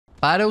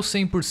Para o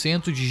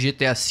 100% de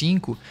GTA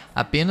V,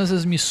 apenas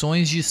as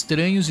missões de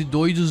Estranhos e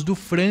Doidos do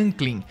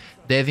Franklin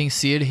devem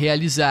ser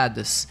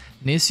realizadas.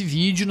 Nesse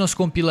vídeo nós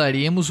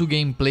compilaremos o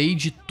gameplay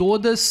de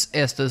todas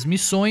estas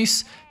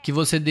missões que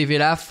você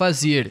deverá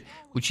fazer.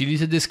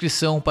 Utilize a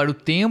descrição para o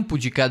tempo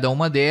de cada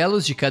uma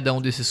delas, de cada um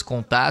desses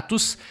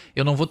contatos.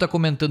 Eu não vou estar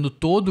comentando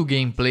todo o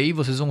gameplay,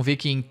 vocês vão ver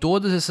que em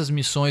todas essas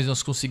missões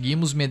nós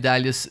conseguimos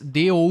medalhas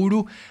de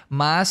ouro,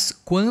 mas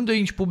quando a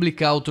gente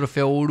publicar o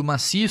troféu ouro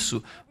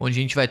maciço, onde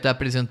a gente vai estar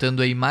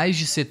apresentando aí mais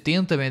de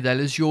 70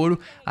 medalhas de ouro,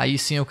 aí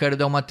sim eu quero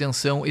dar uma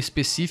atenção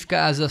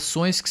específica às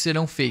ações que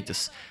serão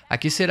feitas.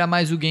 Aqui será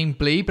mais o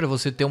gameplay para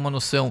você ter uma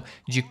noção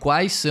de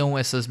quais são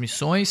essas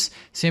missões.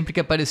 Sempre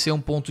que aparecer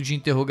um ponto de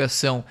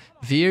interrogação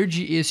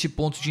verde, este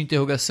ponto de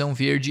interrogação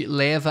verde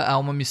leva a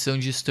uma missão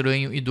de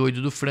Estranho e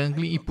Doido do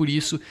Franklin e por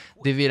isso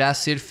deverá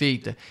ser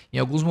feita. Em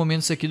alguns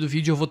momentos aqui do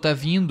vídeo eu vou estar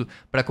vindo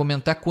para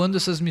comentar quando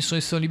essas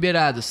missões são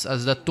liberadas.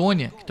 As da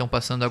TONYA, que estão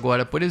passando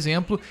agora, por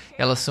exemplo,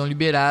 elas são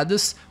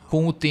liberadas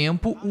com o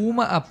tempo,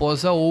 uma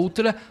após a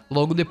outra,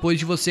 logo depois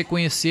de você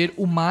conhecer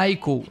o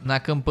Michael na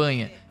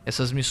campanha.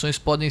 Essas missões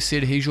podem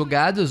ser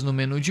rejogadas no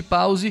menu de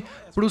pause.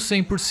 Para o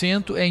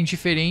 100% é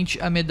indiferente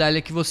a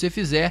medalha que você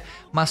fizer,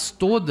 mas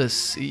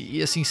todas, e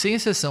assim sem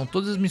exceção,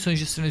 todas as missões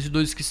de Estranhos e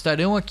Doidos que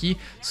estarão aqui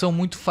são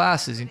muito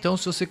fáceis. Então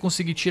se você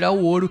conseguir tirar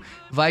o ouro,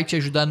 vai te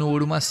ajudar no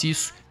ouro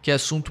maciço, que é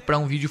assunto para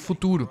um vídeo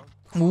futuro.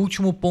 O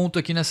último ponto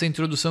aqui nessa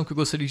introdução que eu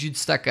gostaria de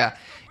destacar.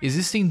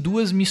 Existem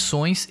duas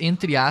missões,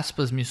 entre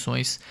aspas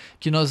missões,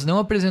 que nós não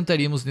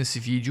apresentaríamos nesse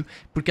vídeo,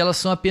 porque elas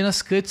são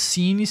apenas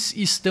cutscenes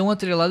e estão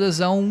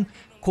atreladas a um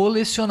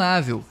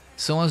colecionável.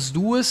 São as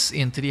duas,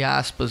 entre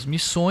aspas,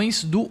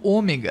 missões do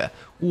Ômega.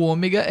 O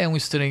Ômega é um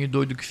estranho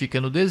doido que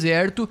fica no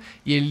deserto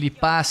e ele lhe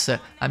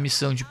passa a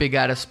missão de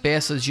pegar as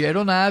peças de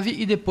aeronave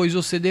e depois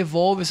você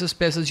devolve essas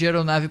peças de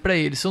aeronave para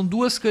ele. São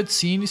duas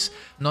cutscenes,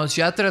 nós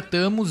já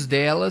tratamos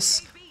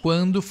delas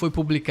quando foi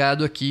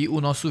publicado aqui o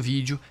nosso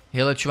vídeo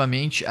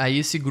relativamente a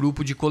esse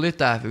grupo de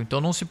coletável.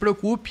 Então não se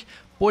preocupe,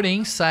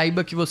 porém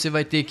saiba que você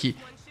vai ter que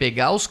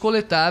pegar os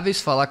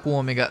coletáveis, falar com o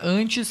Ômega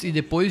antes e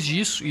depois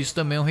disso. Isso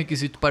também é um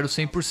requisito para o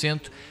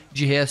 100%.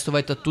 De resto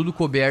vai estar tudo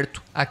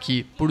coberto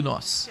aqui por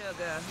nós.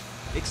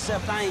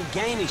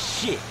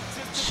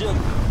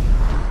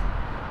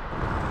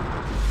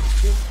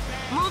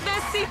 Move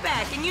that seat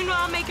back and you know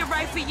I'll make it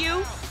right for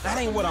you. That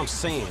ain't what I'm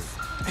saying.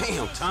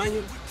 Damn,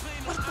 Tonya.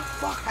 What the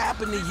fuck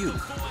happened to you?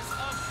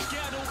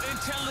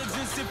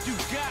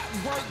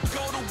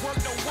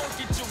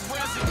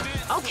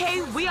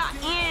 Okay, we are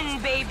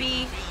in,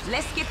 baby.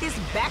 Let's get this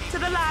back to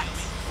the lot.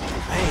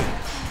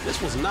 Man,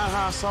 this was not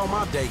how I saw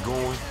my day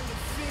going.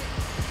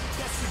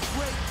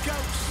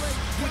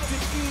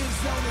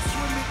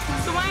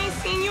 So I ain't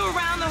seen you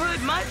around the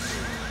hood much?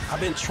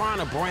 I've been trying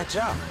to branch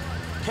out.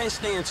 Can't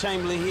stay in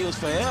Chamberlain Hills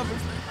forever.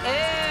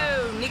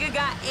 Oh, nigga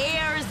got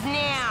airs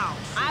now.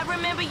 I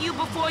remember you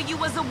before you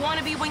was a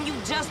wannabe when you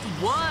just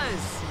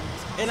was.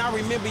 And I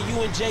remember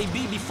you and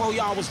JB before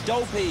y'all was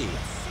dope heads.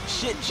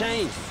 Shit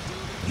changed.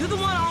 You the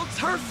one all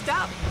turfed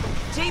up.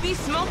 JB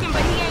smoking,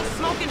 but he ain't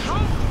smoking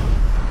home.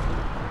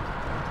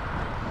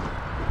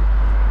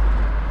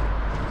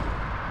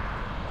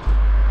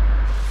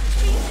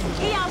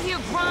 He out here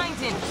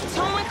grinding,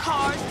 towing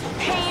cars,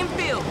 paying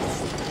bills.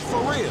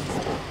 For real.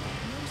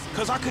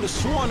 Cause I could have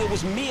sworn it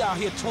was me out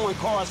here towing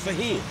cars for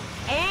him.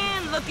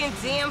 And looking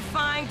damn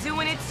fine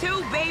doing it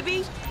too,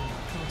 baby.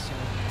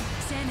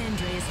 San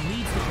Andreas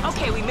leads the...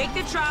 Okay, we make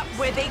the drop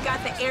where they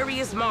got the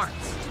areas marked.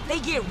 They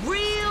get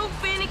real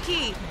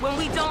finicky when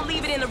we don't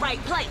leave it in the right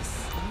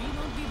place. We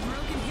won't be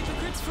broken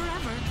hypocrites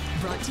forever.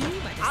 Brought to you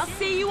by the... I'll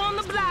see you on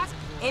the block.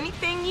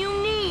 Anything you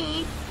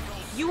need,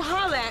 you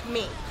holler at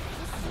me.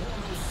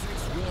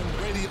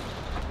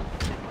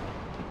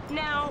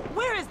 Now,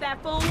 where is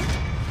that fool?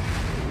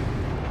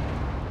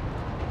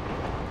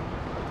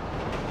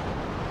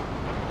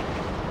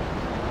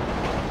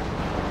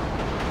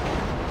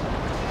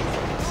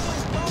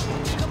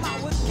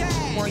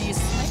 Were you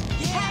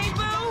slick? Hey,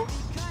 boo!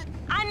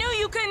 I knew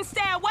you couldn't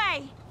stay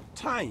away.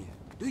 Tonya,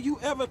 do you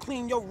ever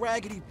clean your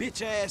raggedy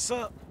bitch ass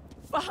up?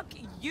 Fuck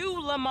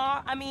you,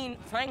 Lamar. I mean,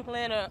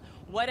 Franklin or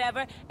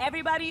whatever.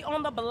 Everybody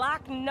on the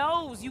block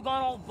knows you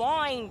gone on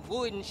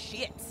Vinewood and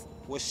shit.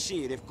 Well,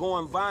 shit, if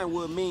going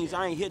Vinewood means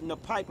I ain't hitting the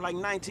pipe like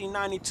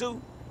 1992,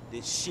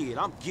 then shit,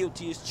 I'm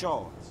guilty as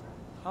charged.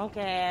 Punk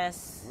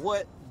ass.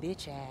 What?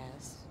 Bitch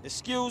ass.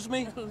 Excuse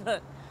me?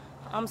 Look,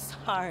 I'm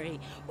sorry.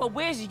 Well,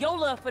 where's your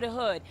love for the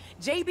hood?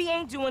 JB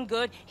ain't doing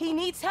good. He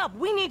needs help.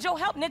 We need your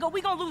help, nigga.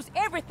 We gonna lose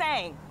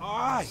everything. All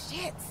right.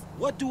 Shit.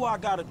 What do I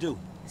gotta do?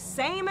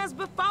 Same as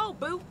before,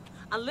 boo.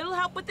 A little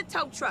help with the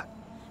tow truck.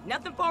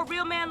 Nothing for a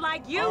real man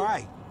like you. All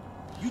right.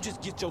 You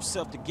just get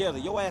yourself together.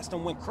 Your ass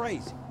done went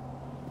crazy.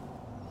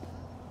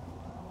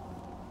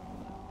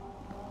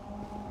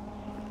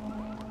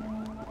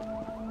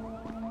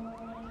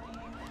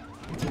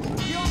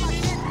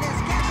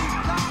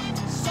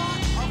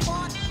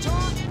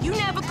 You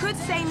never could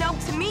say no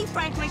to me,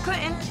 Franklin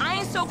couldn't. I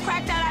ain't so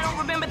cracked out I don't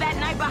remember that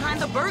night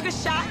behind the burger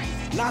shop.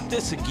 Not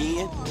this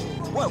again.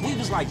 What, we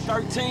was like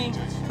 13?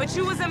 But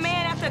you was a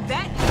man after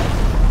that.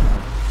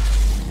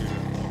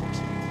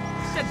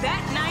 After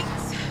that night.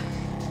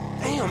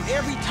 Damn,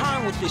 every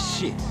time with this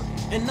shit.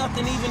 And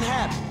nothing even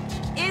happened.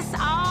 It's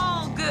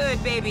all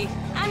good, baby.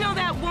 I know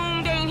that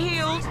wound ain't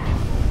healed.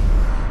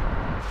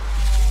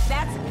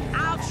 That's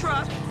our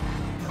truck.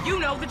 You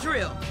know the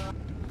drill.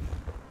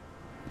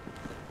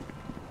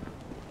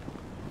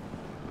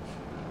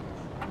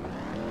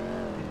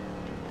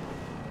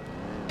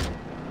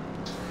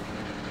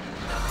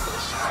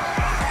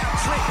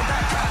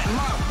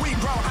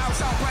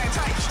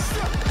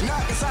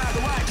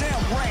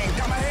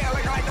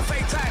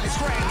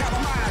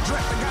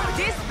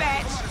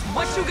 Dispatch,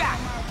 what you got?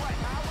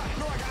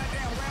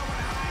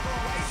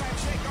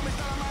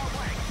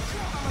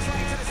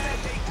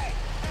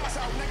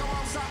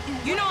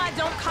 You know I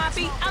don't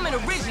copy, I'm an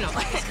original.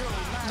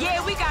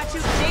 Yeah, we got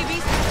you,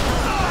 JB.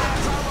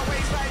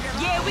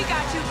 Yeah, we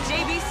got you,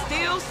 JB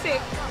still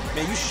sick.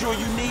 Man, you sure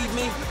you need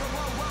me?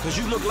 Cause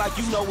you look like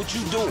you know what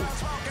you doing.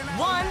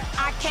 One,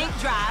 I can't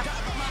drive.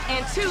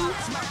 And two,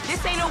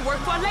 this ain't no work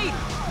for a lady.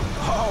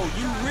 Oh,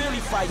 you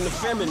really fighting the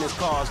feminist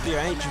cause there,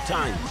 ain't you,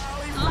 Tiny?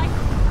 Like,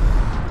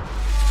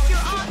 your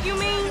aunt, you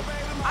mean?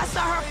 I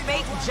saw her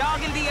fake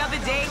jogging the other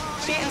day,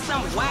 chanting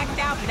some whacked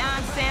out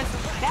nonsense.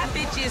 That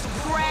bitch is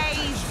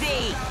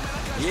crazy.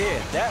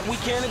 Yeah, that we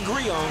can't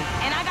agree on.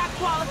 And I got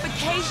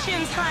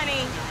qualifications,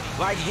 honey.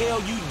 Like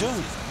hell you do.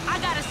 I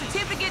got a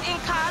certificate in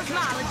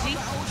cosmology.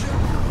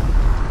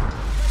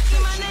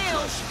 See my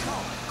nails.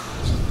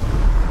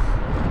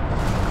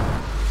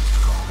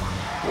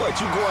 What,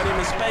 you going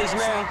into space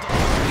now?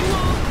 You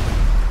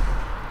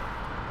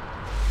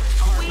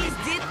always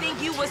did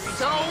think you were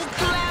so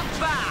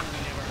clever.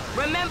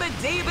 Remember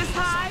Davis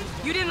High?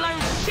 You didn't learn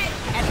shit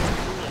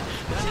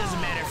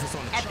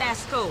at that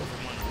school.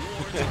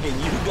 And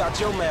you got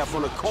your math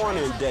on the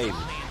corner in Davis.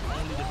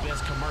 Only the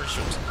best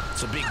commercials,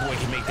 so Big Boy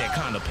can make that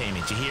condo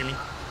payment, you hear me?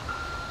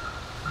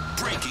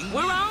 Breaking.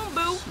 We're on,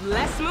 boo.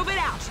 Let's move it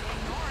out.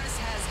 Norris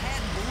has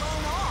head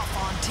blown off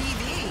on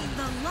TV.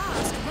 The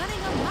Lost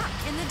running amok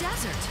in the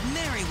desert.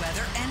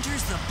 Merriweather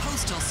enters the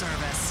Postal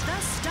Service. The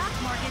stock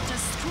market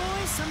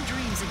destroys some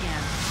dreams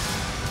again.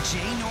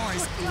 Jay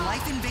Norris,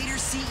 Life Invader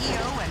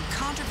CEO and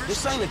controversial...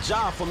 This ain't a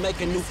job for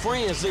making new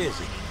friends, is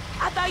it?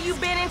 I thought you'd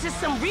been into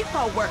some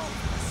repo work.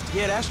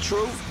 Yeah, that's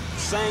true.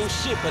 Same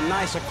shit, but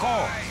nicer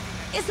cars.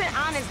 It's an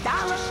honest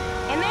dollar,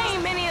 and there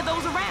ain't many of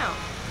those around.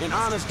 An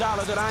honest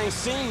dollar that I ain't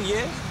seen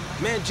yet.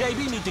 Man,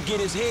 JB need to get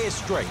his head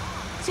straight.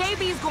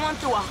 JB's going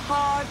through a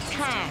hard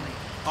time.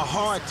 A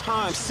hard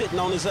time sitting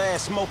on his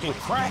ass smoking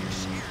crack.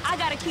 I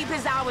gotta keep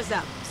his hours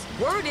up.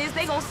 Word is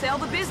they gonna sell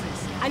the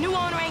business. A new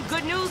owner ain't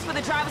good news for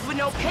the drivers with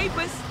no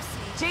papers.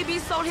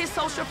 JB sold his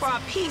social for a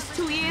piece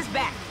 2 years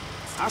back.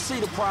 I see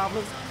the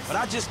problem, but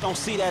I just don't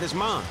see that as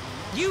mine.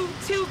 You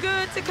too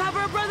good to cover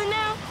a brother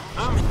now?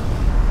 I'm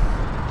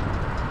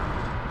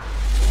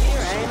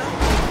here, ain't I?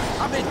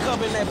 I've been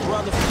covering that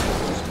brother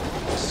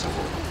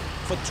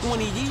for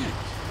 20 years.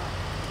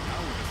 Now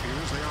it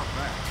appears they are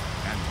back,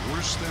 and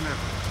worse than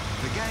ever.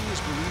 The gang is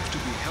believed to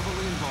be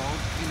heavily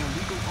involved in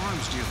illegal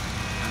arms dealing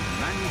and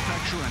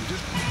manufacture and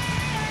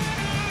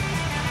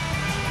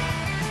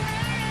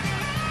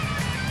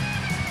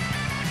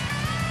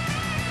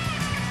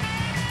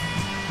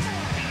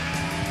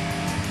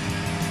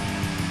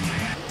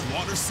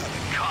Water 7.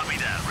 Copy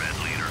that, Red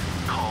Leader.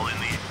 Call in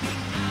the...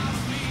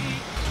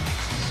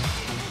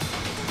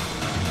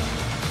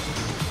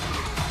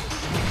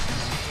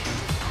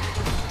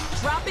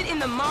 Drop it in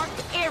the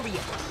marked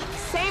area.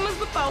 Same as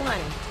before,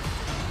 honey.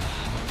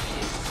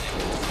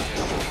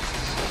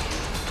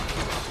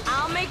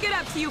 I'll make it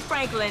up to you,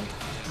 Franklin.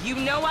 You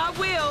know I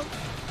will.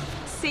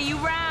 See you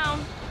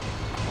round.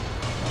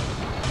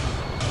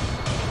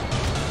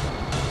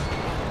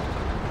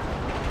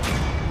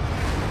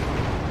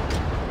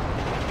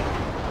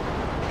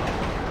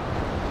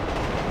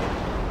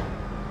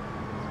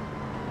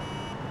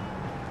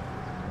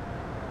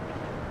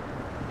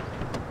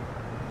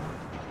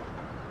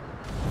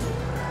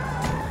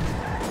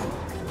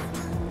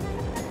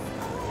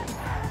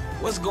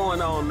 What's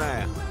going on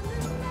now?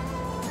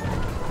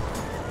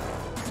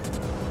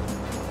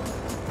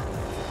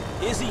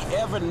 Is he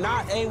ever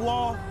not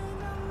AWOL?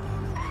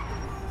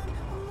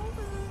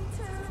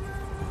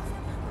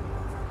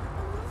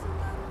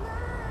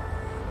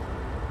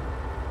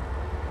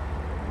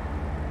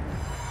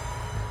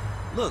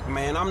 Look,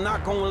 man, I'm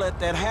not gonna let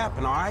that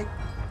happen, all right?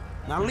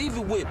 Now leave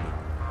it with me.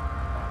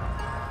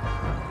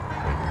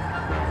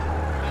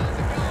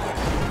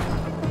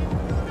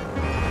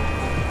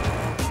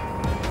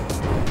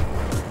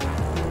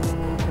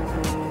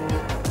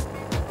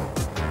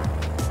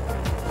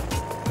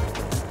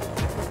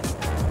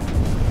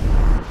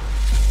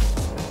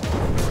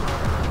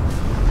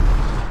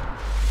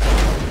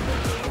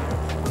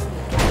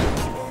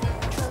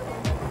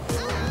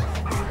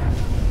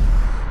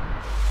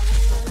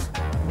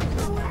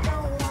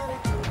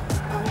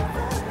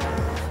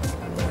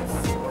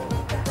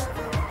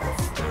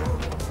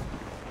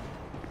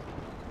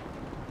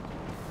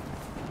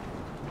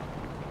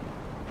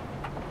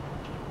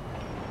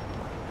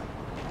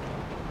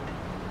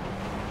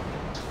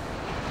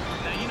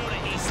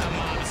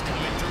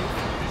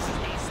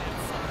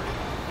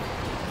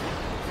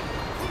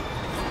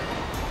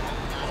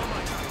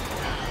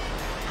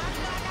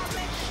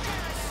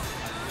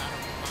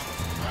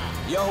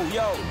 Yo,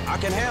 I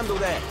can handle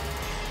that.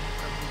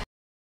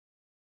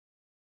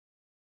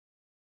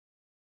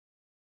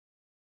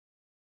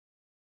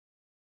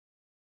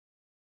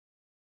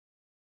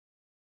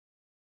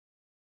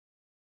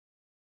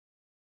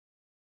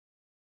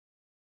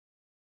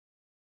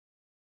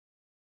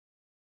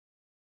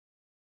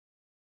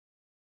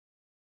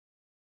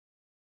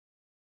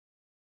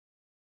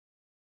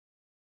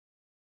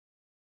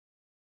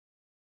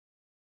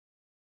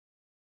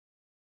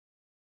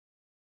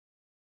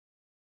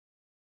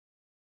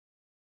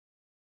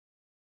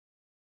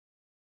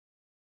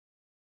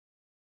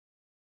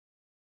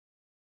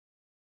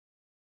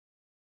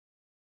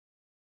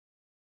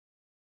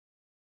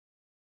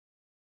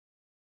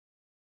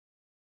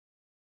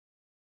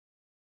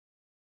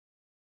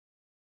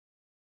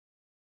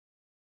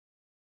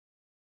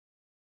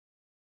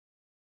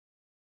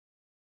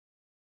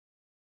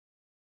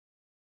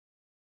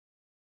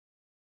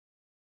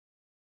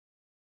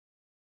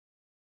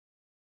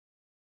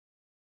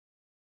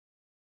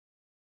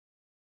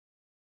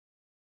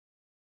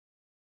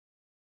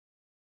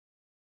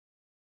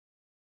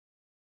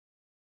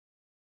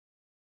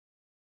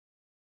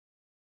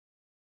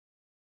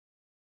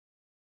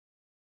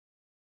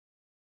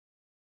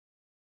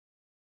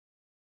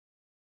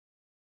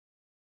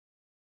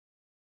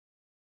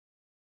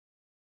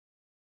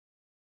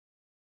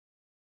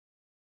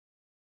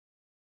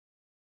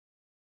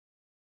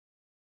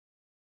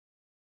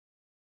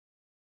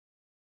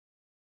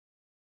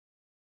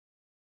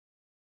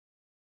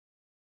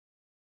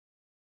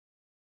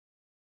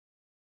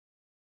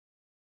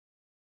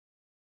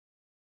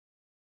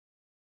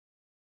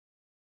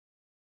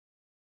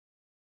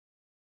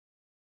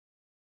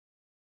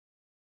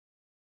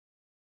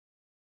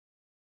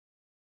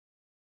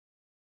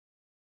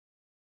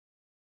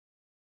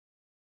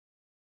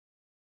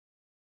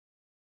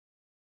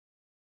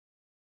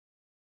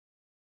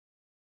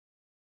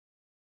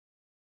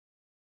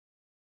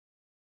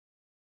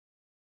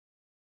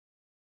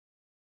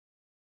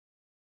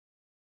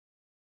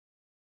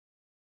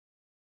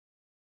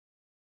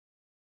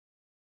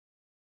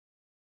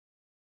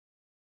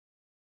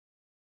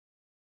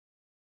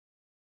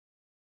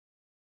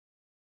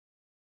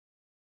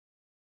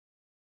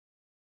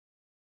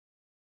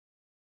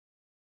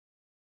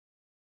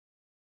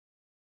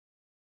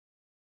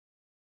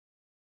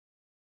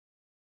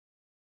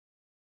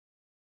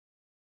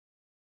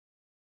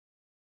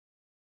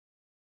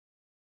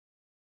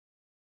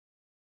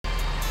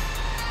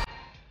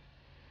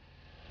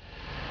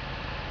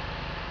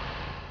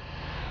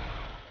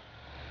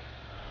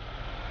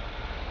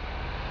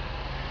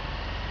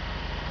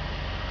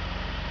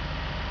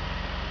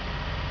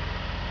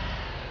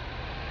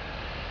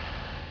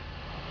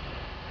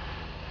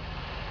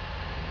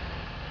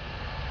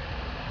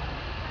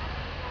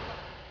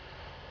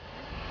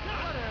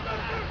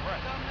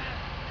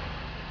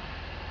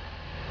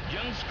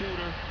 Young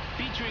Scooter,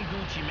 featuring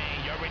Gucci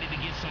Mane. Y'all ready to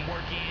get some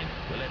work in?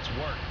 Well, let's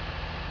work.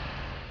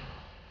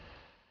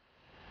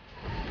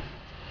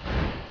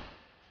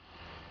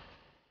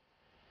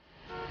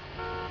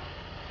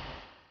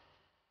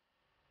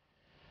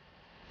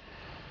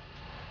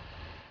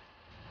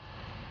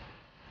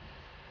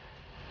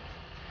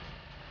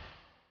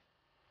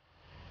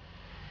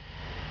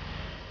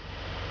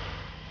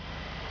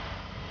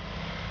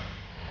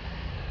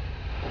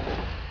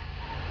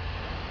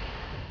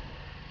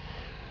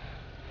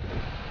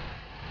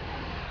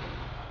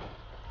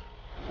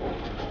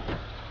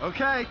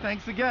 Okay,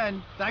 thanks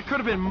again. That could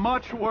have been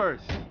much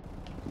worse.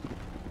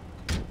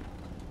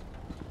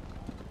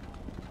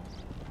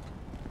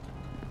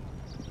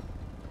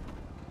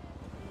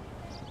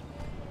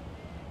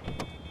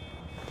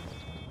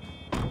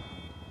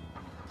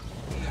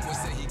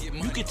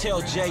 You can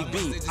tell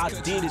JB I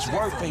did his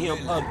work for him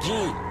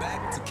again.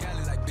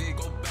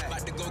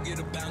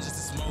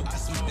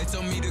 They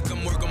told me to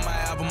come work on my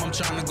album. I'm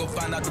trying to go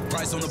find out the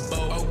price on the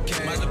boat.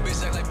 Okay. My little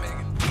bitch act like Megan.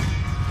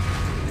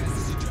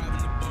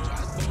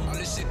 All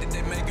this shit that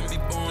they making me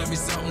born. Let me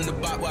something to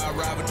buy while I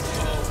ride with the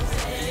pole.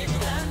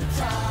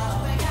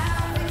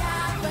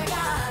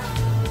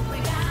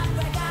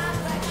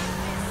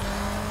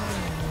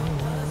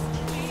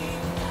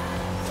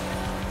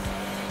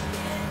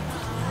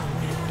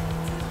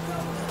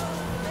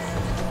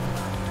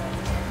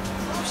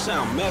 You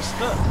sound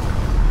messed up.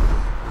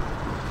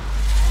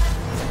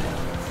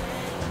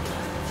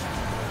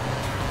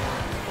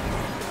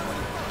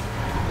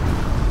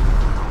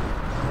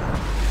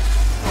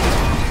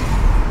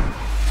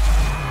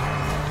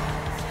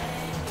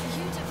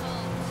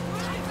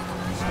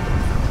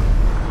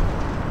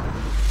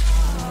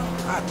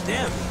 God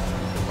damn it.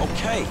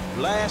 Okay,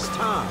 last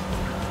time.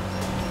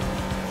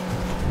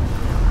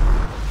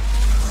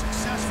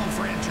 Successful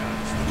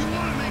franchise. You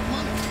want to make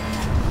money.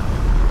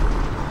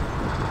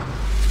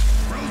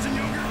 Frozen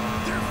yogurt,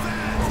 they're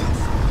fads.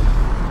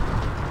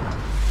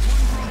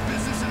 One growth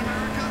business in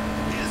America,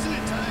 isn't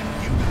it time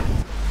you got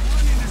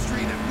one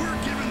industry that we're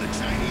giving the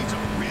Chinese a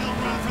real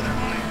run for their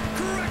money?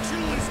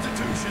 Correctional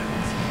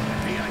institutions. At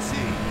PIC,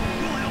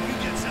 we'll help you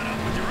get set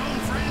up with your own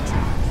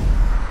franchise.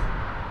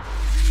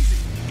 It's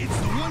easy. It's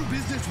the one business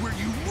business where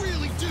you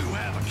really do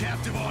have a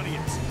captive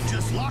audience.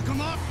 Just lock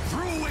them up,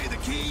 throw away the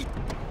key.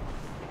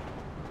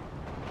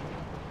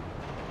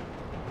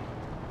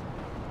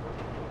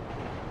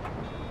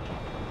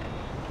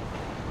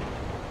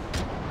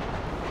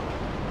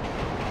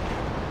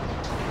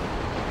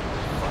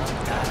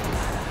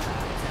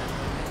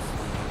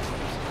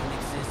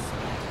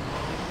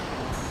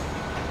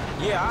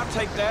 Yeah, I'll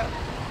take that.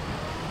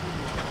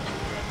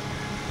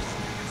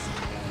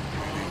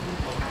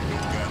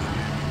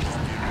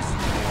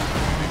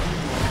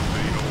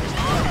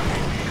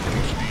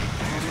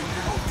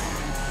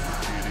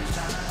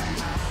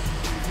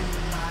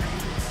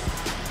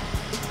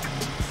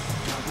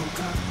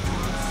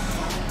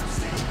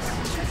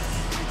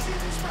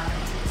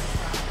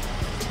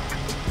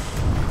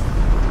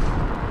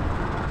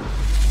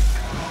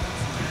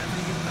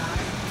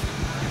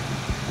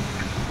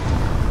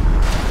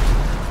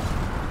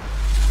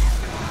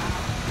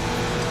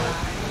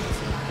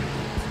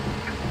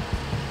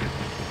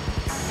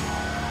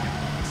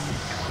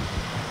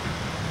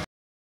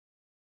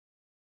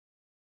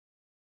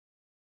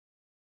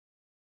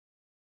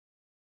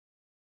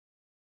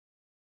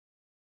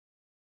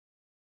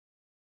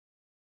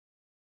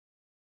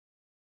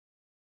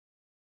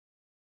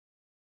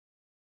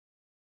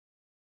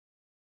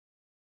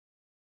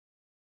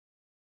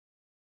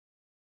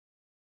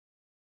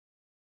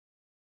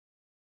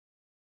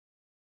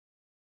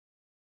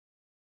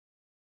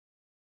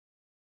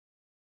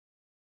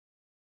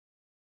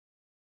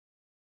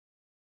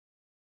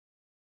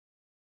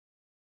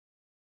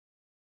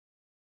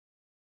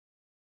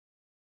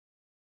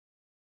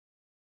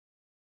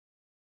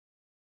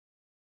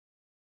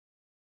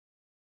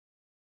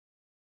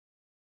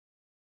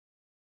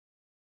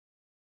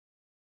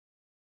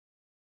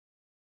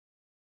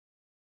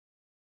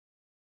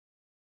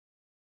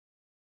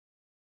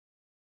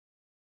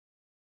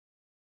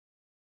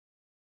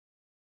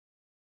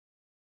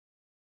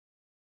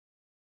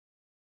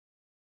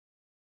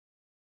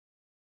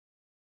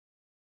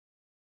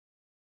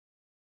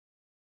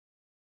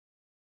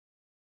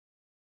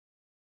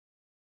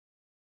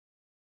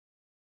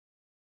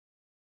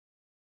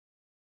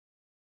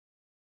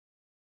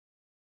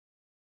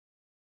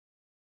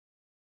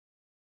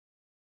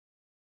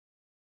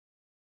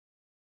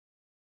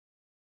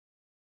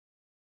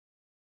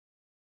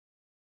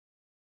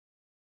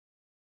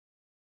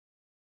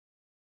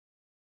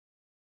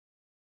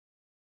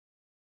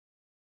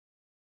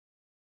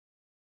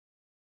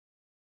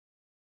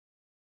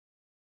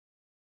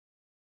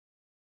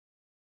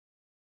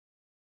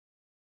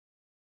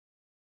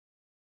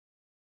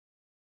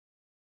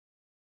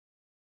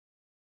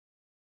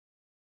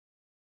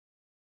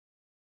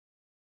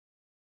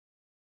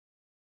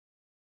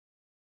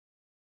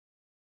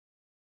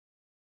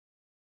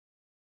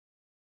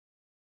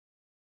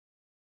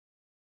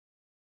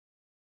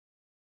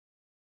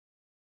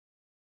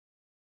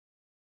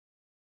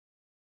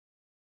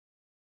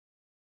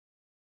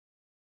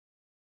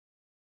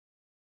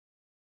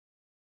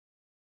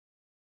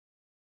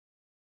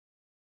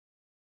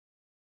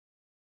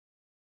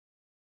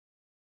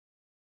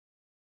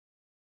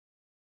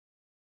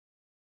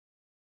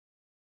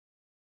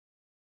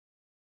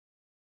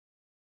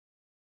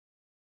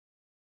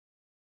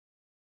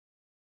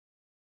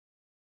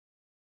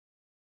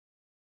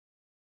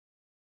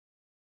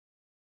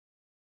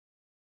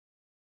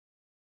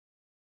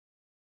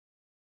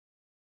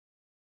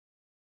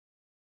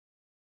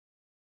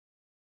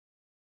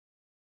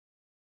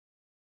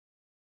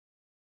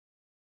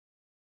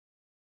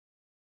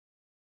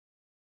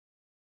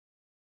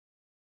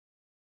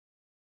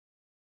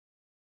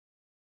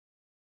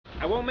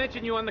 I won't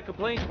mention you on the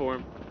complaint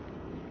form.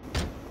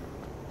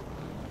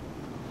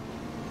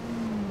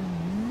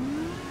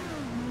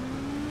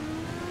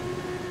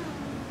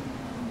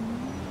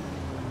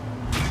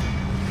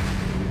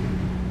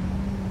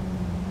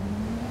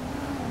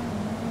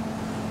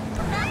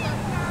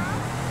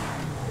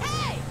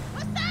 Hey,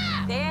 what's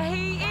up? There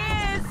he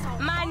is,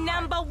 my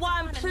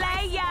 #1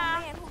 player.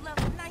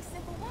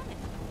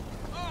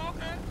 Oh,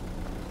 okay.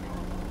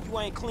 You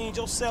ain't cleaned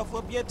yourself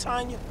up yet,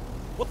 Tonya?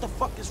 What the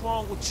fuck is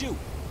wrong with you?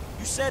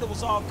 You said it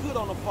was all good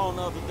on the phone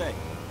the other day.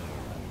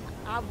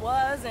 I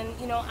was, and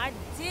you know, I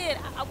did.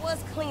 I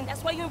was clean.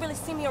 That's why you didn't really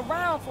see me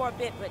around for a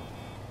bit, but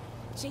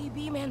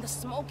JB, man, the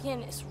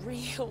smoking is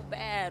real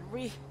bad.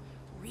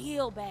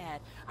 Real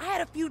bad. I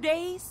had a few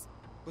days.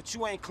 But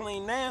you ain't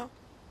clean now?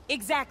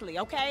 Exactly,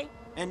 okay?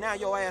 And now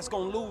your ass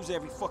gonna lose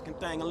every fucking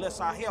thing unless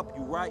I help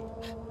you, right?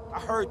 I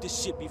heard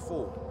this shit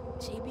before.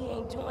 JB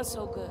ain't doing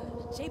so good.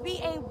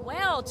 JB ain't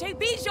well.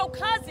 JB's your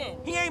cousin.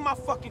 He ain't my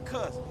fucking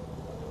cousin.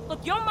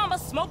 Look, your mama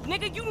smoked,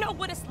 nigga. You know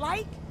what it's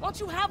like. Don't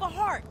you have a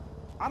heart?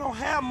 I don't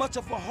have much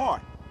of a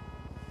heart.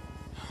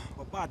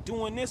 But by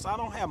doing this, I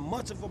don't have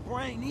much of a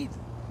brain either.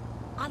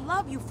 I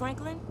love you,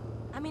 Franklin.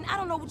 I mean, I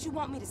don't know what you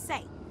want me to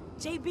say.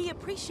 JB,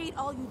 appreciate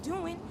all you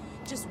doing.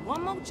 Just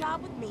one more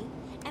job with me,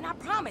 and I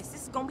promise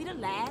this is gonna be the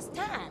last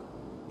time.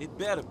 It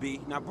better be.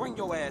 Now bring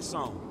your ass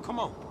on. Come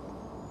on.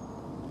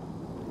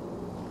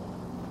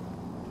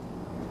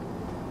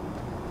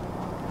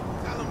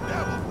 Tell them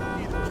devils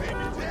need to pay me.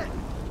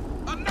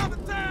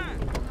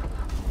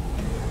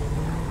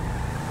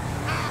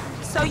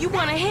 So you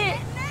want a hint?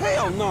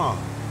 Hell no.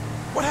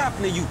 What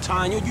happened to you,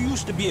 Tonya? You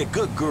used to be a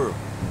good girl.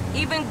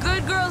 Even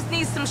good girls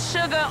need some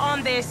sugar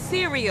on their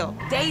cereal.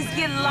 Days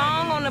get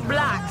long on the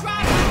block.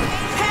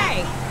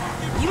 Hey,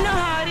 you know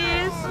how it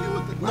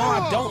is? No,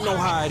 I don't know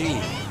how it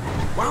is.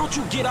 Why don't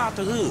you get out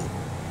the hood?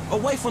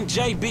 Away from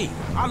JB.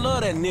 I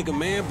love that nigga,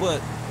 man,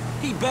 but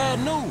he bad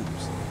news.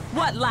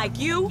 What, like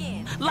you?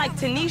 Like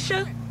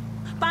Tanisha?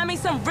 Find me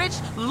some rich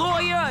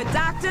lawyer or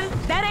doctor?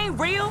 That ain't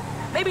real.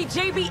 Maybe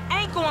JB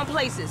ain't going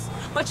places,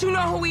 but you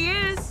know who he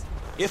is?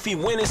 If he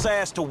went his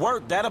ass to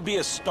work, that'll be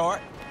a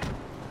start.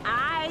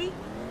 Aight.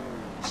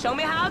 Show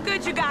me how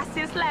good you got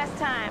since last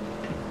time.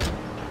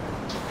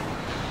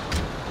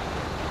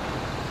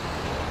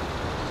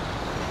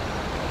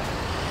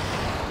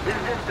 This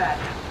is dispatch.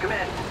 Come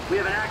in. We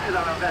have an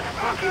accident on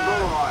Vespucci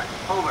Boulevard.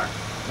 Over.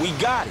 We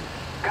got him.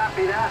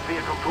 Copy that,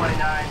 vehicle 29.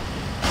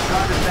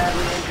 Driver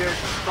badly injured.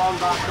 Phone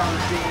box on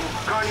the scene.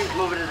 Carney's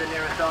moving to the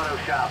nearest auto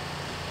shop.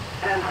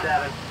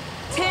 10-7.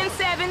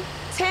 10-7,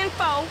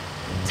 10-4.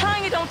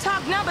 Tonya don't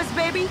talk numbers,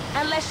 baby.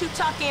 Unless you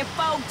talking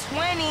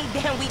 420,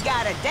 then we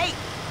got a date.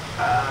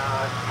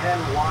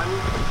 10-1.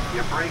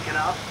 You're breaking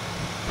up.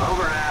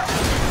 Over and out.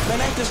 Man,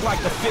 ain't this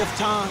like the 5th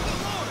time?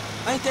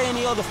 Ain't there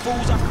any other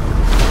fools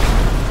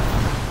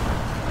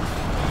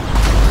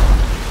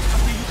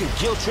you can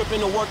guilt trip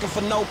into working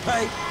for no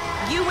pay?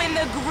 You in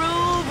the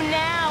groove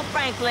now,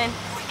 Franklin.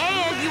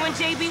 And you and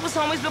JB was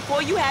homies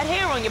before you had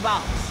hair on your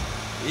balls.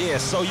 Yeah,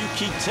 so you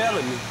keep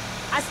telling me.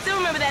 I still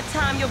remember that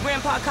time your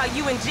grandpa caught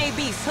you and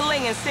JB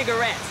slinging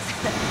cigarettes.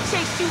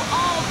 Chased you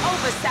all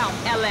over South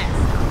LS.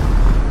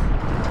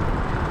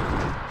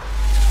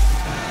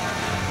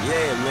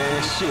 Yeah,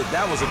 man, shit,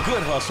 that was a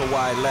good hustle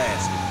while it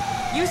lasted.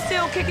 You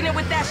still kicking it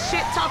with that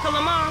shit talker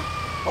Lamar?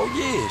 Oh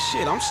yeah,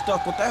 shit, I'm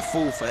stuck with that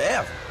fool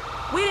forever.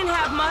 We didn't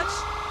have much,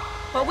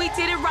 but we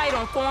did it right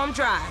on Forum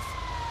Drive.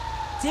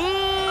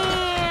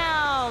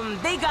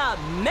 Damn, they got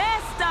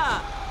messed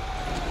up.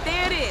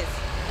 There it is.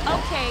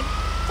 Okay,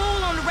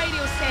 fool on the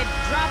radio said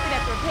drop it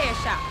at the repair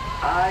shop.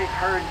 I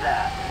heard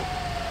that.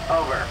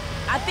 Over.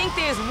 I think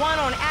there's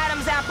one on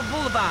Adams Apple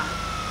Boulevard.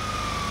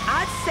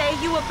 I'd say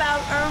you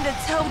about earned a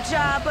tow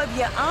job of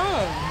your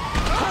own.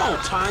 Come on,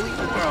 Tiny.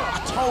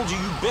 I told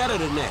you better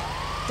than that.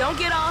 Don't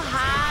get all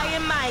high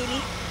and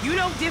mighty. You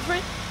know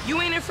different. You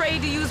ain't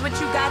afraid to use what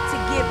you got to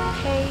get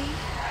paid.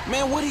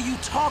 Man, what are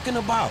you talking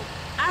about?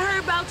 I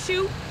heard about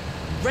you.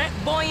 Rent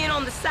boying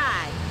on the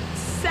side.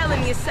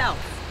 Selling yourself.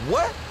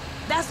 What?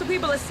 That's what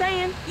people are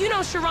saying. You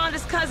know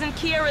Sharonda's cousin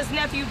Kiara's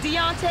nephew,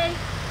 Deontay?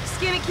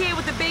 Skinny kid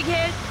with the big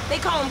head? They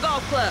call him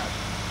Golf Club.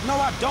 No,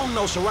 I don't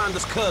know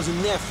Sharonda's cousin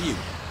nephew.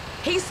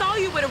 He saw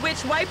you with a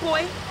rich white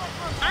boy.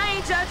 I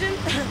ain't judging.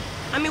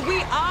 I mean,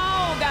 we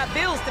all got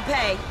bills to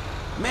pay.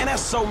 Man,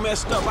 that's so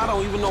messed up, I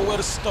don't even know where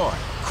to start.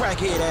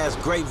 Crackhead-ass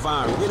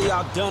Grapevine really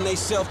outdone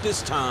theyself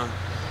this time.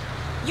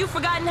 You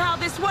forgotten how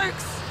this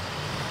works?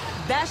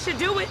 That should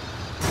do it.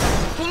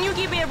 Can you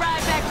give me a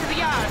ride back to the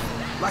yard?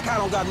 Like I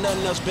don't got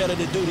nothing else better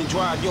to do than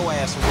drive your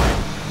ass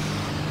around.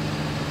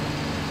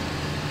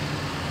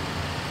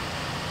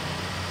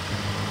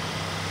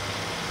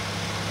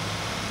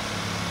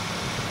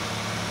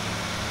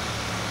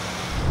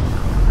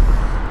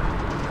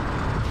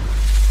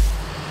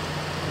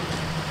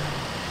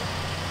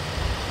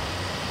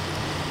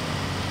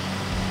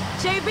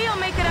 JB'll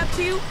make it up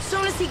to you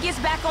soon as he gets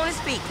back on his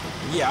feet.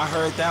 Yeah, I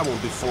heard that one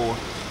before.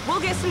 We'll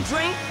get some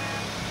drink,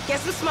 get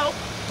some smoke,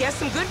 get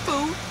some good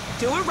food,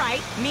 do it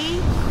right. Me,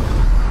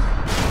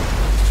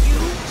 you,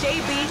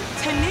 JB,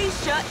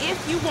 Tanisha, if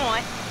you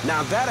want.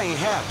 Now that ain't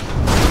happening.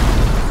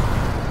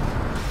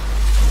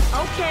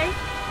 Okay,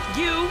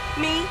 you,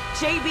 me,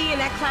 JB, and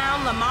that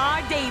clown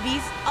Lamar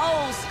Davies,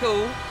 old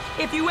school.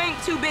 If you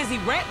ain't too busy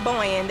rent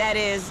boying, that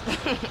is.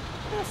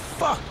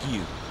 Fuck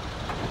you.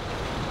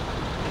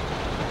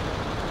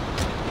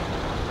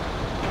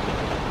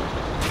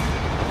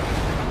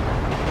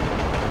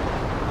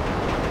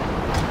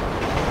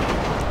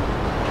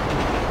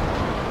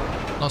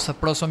 Nossa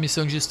próxima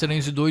missão de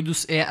Estranhos e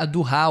Doidos é a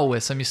do HAL.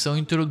 Essa missão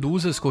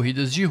introduz as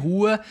corridas de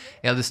rua.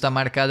 Ela está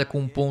marcada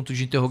com um ponto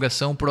de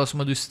interrogação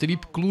próxima do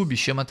Strip Club,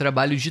 chama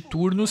Trabalho de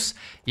Turnos,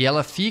 e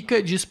ela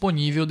fica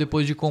disponível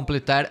depois de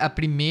completar a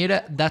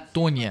primeira da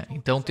TONYA.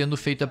 Então, tendo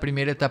feito a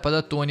primeira etapa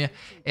da TONYA,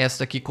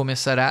 esta aqui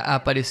começará a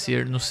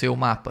aparecer no seu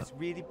mapa.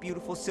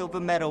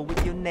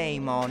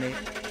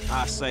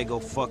 I say go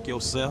fuck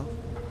yourself.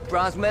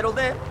 Bronze medal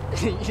then?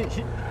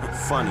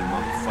 Funny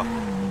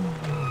motherfucker.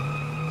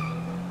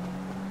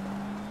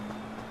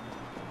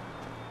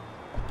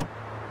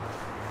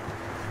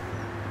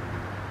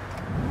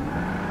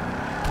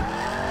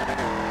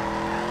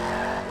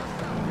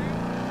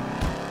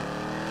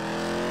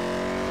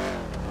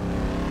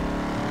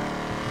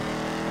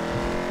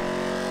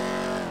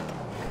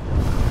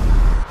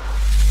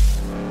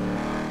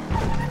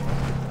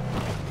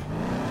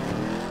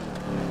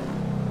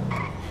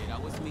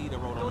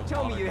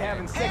 Tell me you're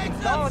having second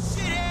thoughts.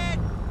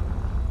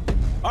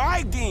 All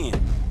right then.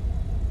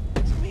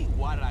 What you mean?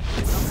 Why did I do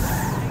this?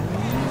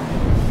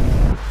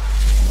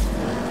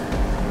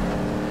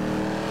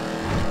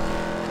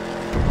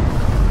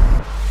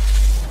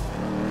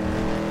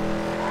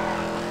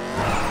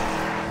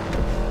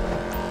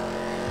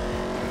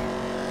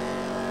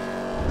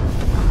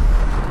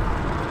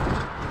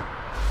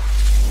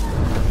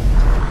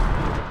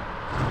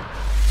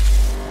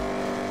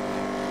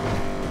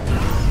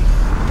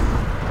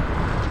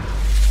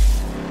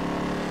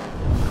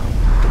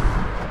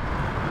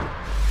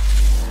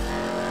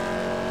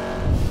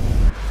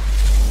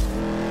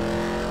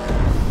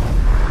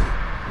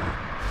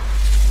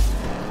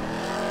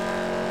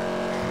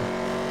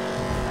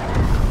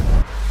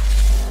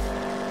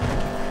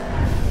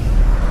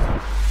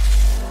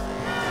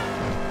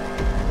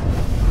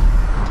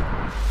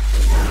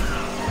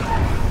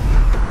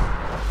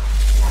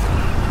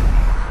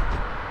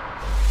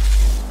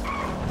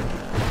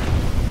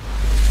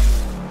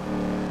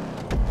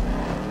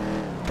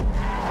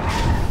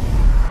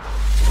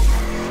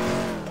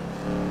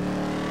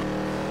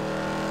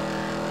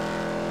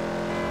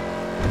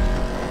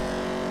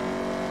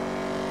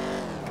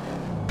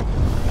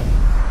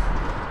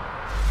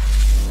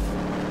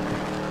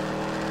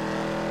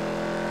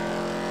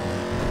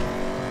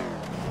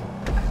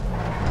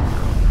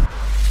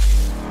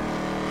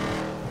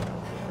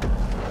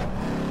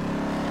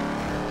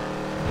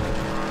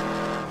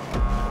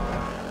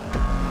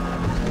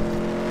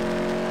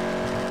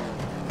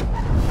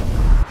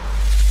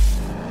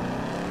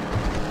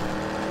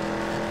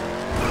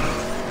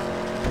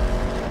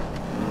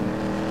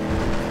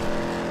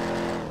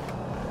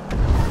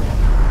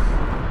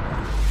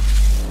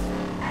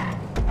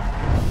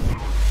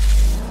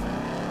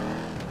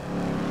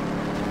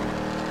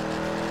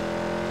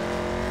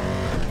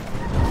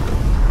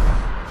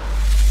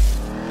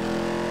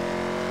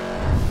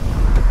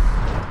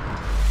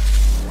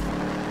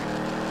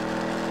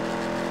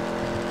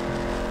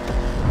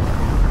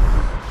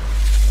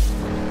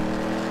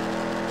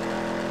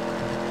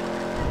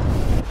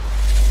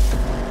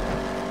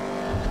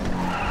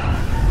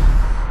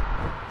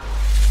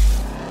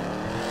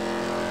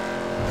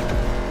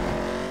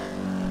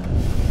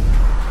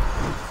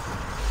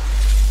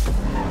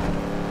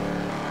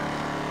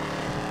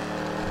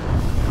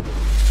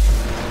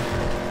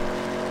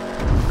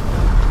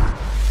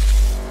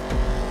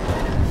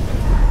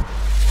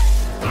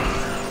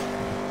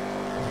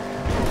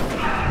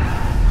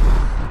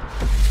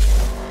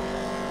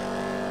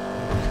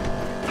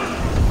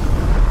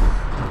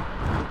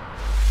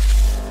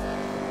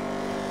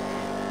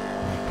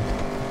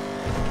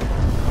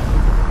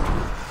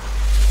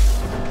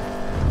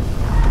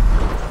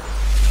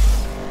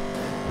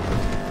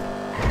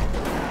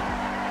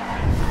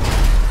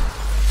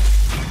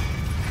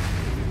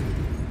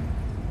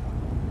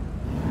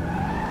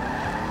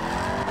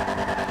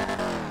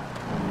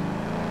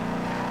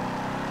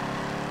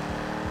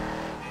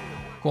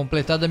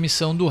 Completada a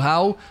missão do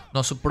HAL,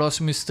 nosso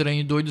próximo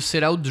estranho doido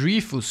será o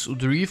DREYFUSS. O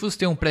DREYFUSS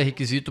tem um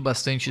pré-requisito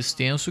bastante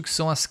extenso, que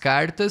são as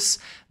cartas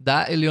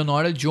da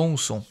Eleonora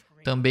Johnson.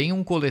 Também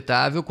um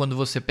coletável, quando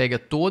você pega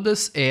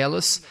todas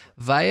elas,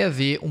 vai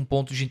haver um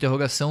ponto de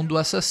interrogação do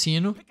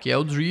assassino, que é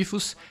o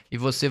DREYFUSS, e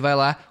você vai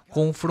lá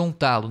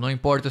confrontá-lo. Não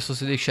importa se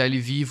você deixar ele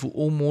vivo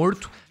ou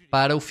morto,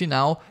 para o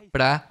final,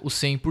 para o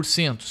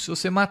 100%. Se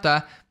você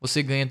matar,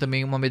 você ganha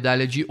também uma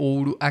medalha de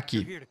ouro aqui.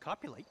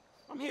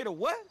 I'm here to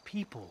what?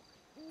 People,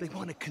 they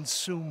want to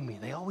consume me.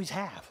 They always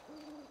have.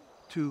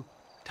 To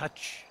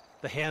touch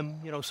the hem,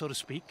 you know, so to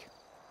speak.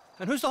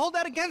 And who's to hold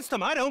that against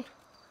them? I don't.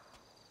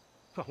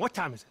 Well, what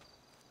time is it?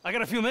 I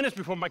got a few minutes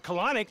before my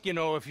colonic, you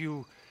know, if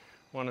you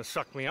want to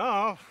suck me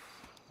off,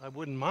 I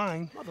wouldn't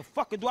mind.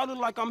 Motherfucker, do I look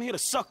like I'm here to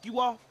suck you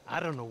off? I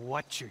don't know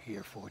what you're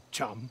here for,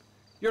 chum.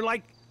 You're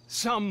like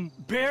some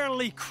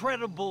barely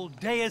credible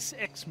deus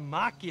ex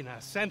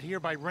machina sent here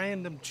by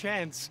random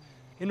chance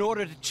in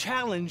order to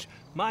challenge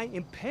my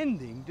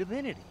impending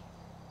divinity.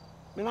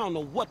 Man, I don't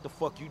know what the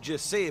fuck you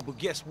just said, but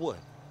guess what?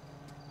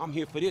 I'm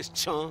here for this,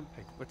 chum.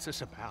 Hey, what's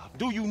this about?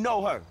 Do you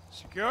know her?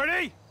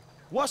 Security?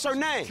 What's her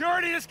name?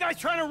 Security, this guy's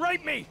trying to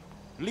rape me!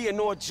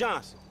 Leonore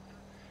Johnson.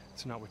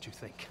 It's not what you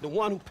think. The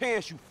one whose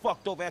parents you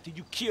fucked over after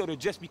you killed her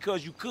just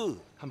because you could.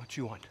 How much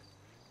you want?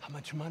 How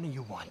much money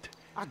you want?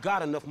 I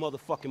got enough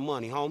motherfucking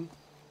money, homie.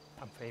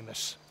 I'm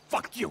famous.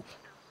 Fuck you!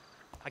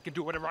 I can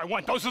do whatever I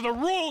want. Those are the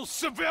rules,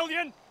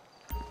 civilian!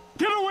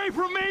 Get away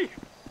from me!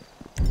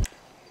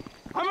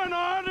 I'm an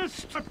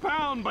artist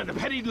bound by the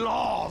petty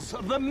laws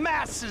of the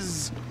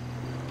masses.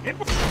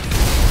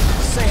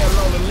 Say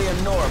hello to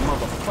Leonora,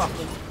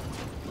 motherfucker.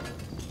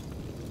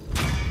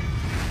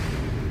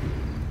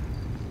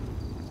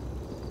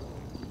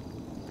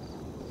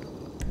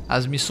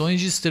 As missões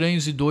de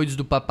Estranhos e Doidos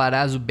do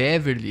paparazzo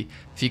Beverly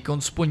ficam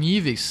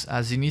disponíveis,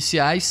 as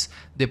iniciais,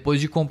 depois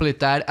de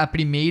completar a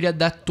primeira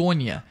da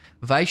TONYA.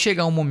 Vai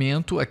chegar um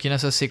momento aqui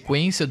nessa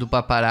sequência do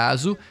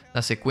paparazzo,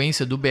 na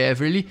sequência do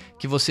Beverly,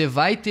 que você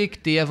vai ter que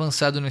ter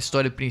avançado na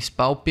história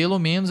principal, pelo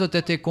menos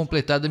até ter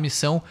completado a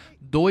missão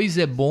 2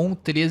 é bom,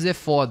 3 é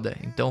foda.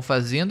 Então,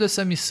 fazendo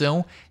essa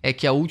missão é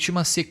que a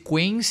última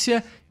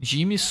sequência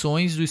de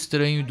missões do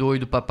Estranho e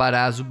Doido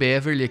paparazzo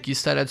Beverly aqui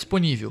estará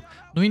disponível.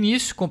 No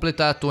início,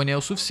 completar a TONYA é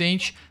o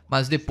suficiente,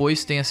 mas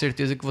depois tenha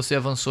certeza que você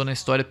avançou na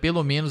história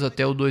pelo menos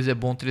até o 2 é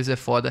bom, 3 é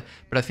foda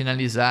para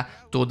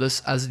finalizar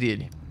todas as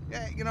dele.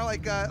 Yeah, you know,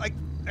 like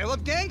I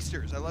love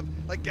gangsters. I love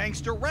like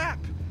gangster rap.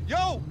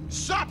 Yo,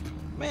 sup?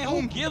 Man,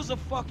 who gives a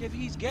fuck if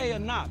he's gay or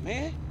not,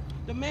 man?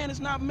 The man is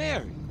not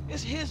married.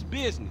 It's his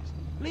business.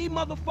 Leave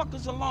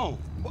motherfuckers alone.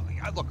 Well,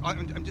 look,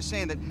 I'm just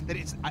saying that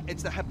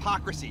it's the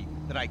hypocrisy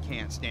that I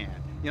can't stand.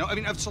 You know, I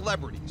mean, of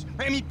celebrities.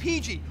 I mean,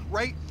 PG,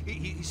 right?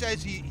 He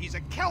says he's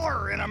a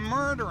killer and a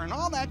murderer and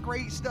all that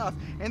great stuff.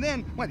 And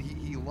then, what,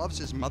 he loves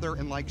his mother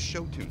and likes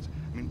show tunes.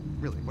 I mean,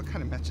 really, what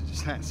kind of message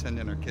is that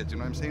sending our kids? You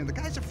know what I'm saying? The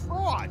guy's a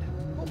fraud.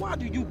 Well, why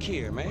do you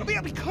care, man? Well,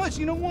 yeah, because,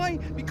 you know why?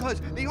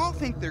 Because they all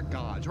think they're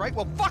gods, right?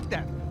 Well, fuck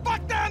them!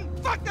 Fuck them!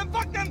 Fuck them!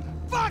 Fuck them!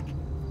 Fuck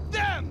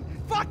them!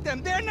 Fuck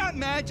them! They're not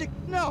magic!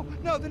 No,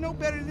 they're no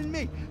better than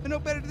me. They're no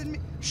better than me.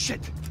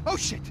 Shit! Oh,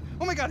 shit!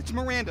 Oh my God, it's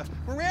Miranda!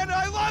 Miranda,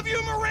 I love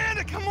you,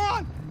 Miranda! Come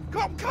on!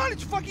 Come on,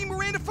 it's fucking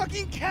Miranda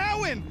fucking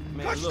Cowan!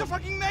 Man, she's a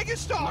fucking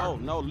megastar!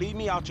 No, leave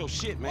me out your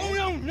shit, man.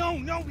 Oh,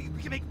 no, we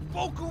can make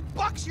boku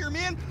bucks here,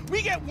 man!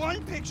 We get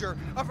one picture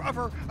of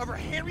her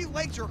hairy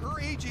legs or her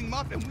aging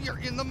muff, and we are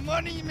in the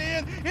money,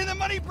 man! In the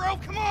money, bro!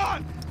 Come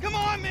on! Come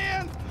on,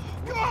 man!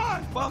 Come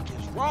on! What the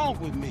fuck is wrong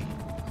with me?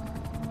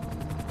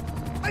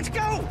 Let's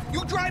go!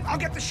 You drive, I'll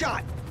get the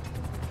shot!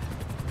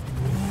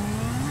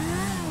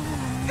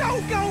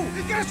 Go!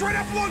 Get us right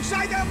up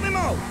alongside that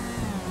limo!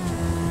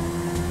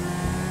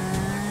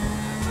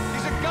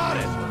 He's a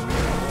goddess!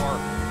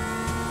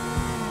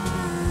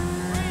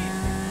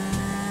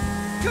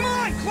 Come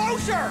on,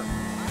 closer!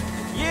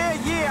 Yeah,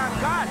 I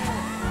got it.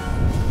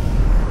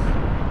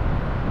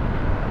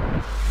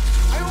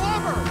 I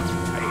love her!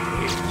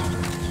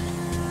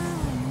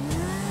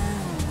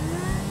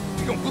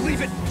 You don't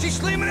believe it? She's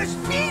slamming a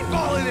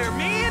speedball in there,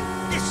 man!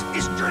 This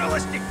is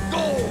journalistic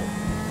gold!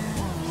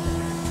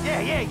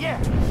 Yeah.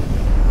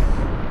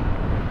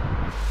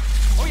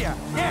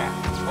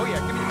 Oh yeah,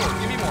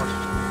 give me more.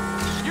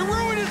 You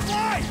ruined his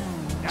life!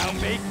 Now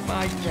make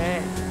my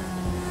day.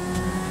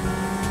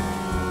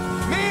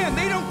 Man,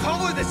 they don't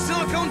call her the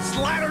silicone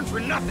slattern for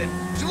nothing.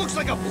 She looks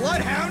like a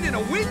bloodhound in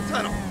a wind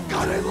tunnel.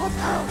 God, I love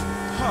her.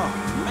 Oh,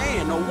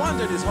 man, no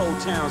wonder this whole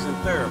town's in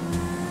therapy.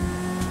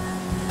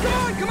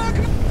 Come on!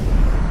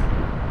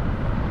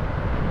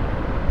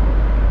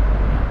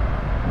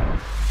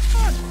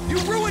 You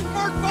ruined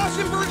Mark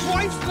Bossenberg's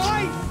wife's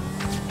life!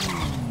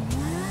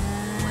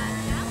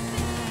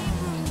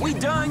 We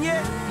done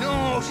yet?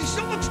 No, she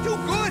still looks too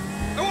good.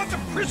 I want the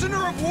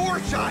prisoner of war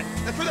shot.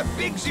 That's where the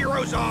big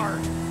zeros are.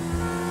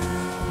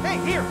 Hey,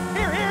 here.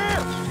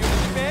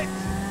 You bet.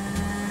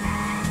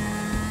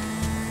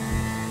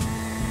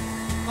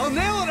 I'll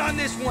nail it on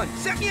this one.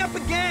 Set me up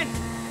again.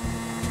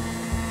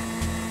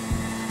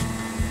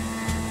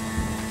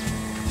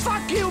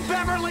 Fuck you,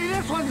 Beverly!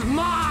 This one's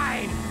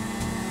mine!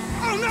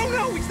 Oh,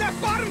 no! He's that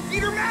bottom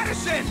feeder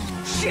Madison!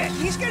 Shit,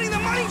 he's getting the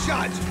money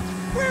shots!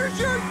 Where's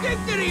your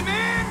dignity,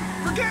 man?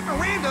 Forget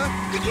Miranda.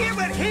 You can't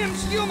let him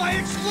steal my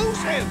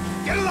exclusive!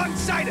 Get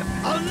alongside him.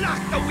 I'll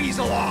knock the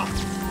weasel off!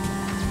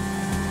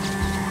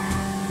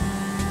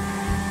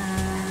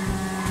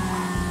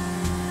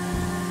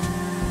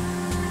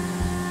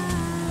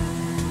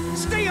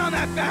 Stay on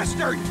that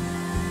bastard!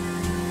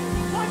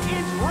 What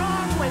is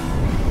wrong with...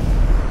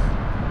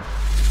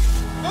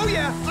 Oh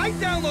yeah, I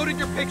downloaded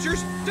your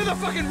pictures to the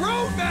fucking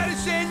road,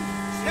 Madison!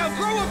 Now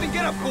grow up and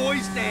get a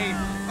boy's name.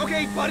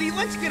 Okay, buddy,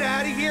 let's get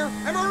out of here.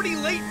 I'm already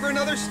late for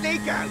another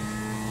stakeout.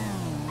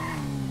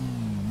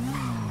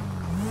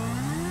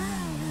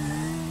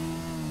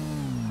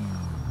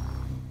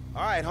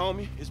 All right,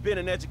 homie. It's been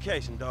an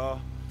education,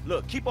 dawg.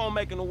 Look, keep on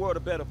making the world a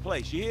better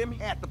place, you hear me?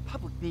 Yeah, the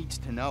public needs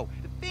to know.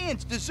 The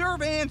fans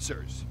deserve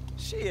answers.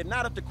 Shit,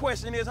 not if the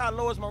question is how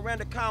low is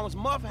Miranda Cowan's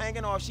muff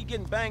hanging or if she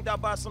getting banged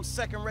out by some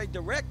second-rate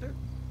director.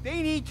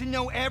 They need to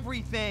know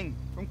everything,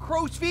 from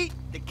crow's feet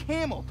to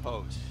camel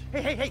toes.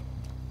 Hey.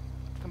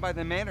 Come by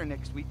the manor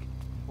next week.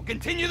 We'll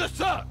continue the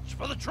search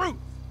for the truth.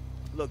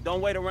 Look, don't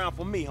wait around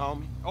for me,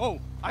 homie. Oh,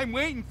 I'm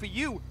waiting for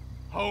you,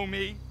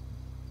 homie.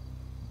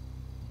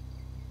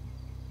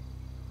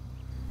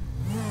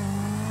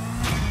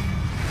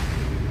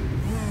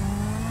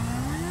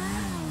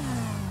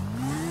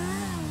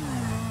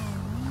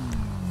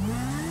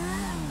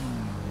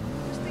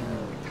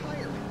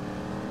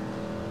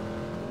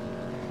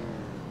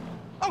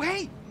 Oh,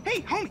 hey,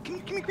 homie,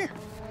 come here.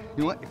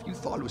 You know what? If you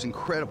thought it was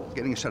incredible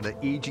getting a shot of that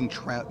aging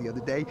trout the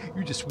other day,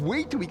 you just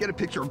wait till we get a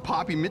picture of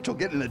Poppy Mitchell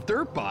getting in a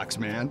dirt box,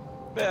 man.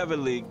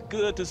 Beverly,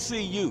 good to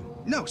see you.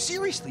 No,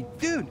 seriously,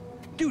 dude,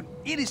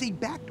 it is a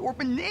backdoor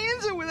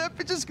bonanza where that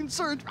bitch is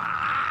concerned.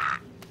 Ah!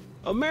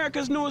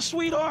 America's newest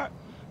sweetheart?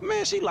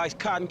 Man, she likes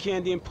cotton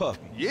candy and puppy.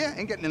 Yeah,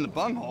 and getting in the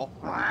bunghole.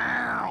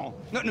 Wow.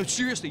 No,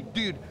 seriously,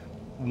 dude.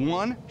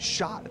 One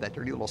shot of that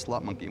dirty little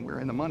slut monkey, and we're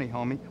in the money,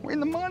 homie. We're in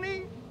the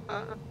money.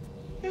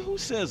 And who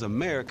says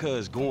America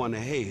is going to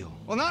hell?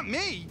 Well, not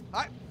me.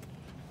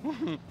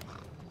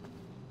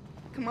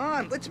 Come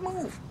on, let's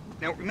move.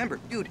 Now, remember,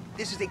 dude,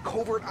 this is a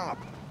covert op.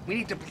 We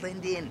need to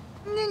blend in,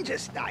 ninja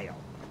style.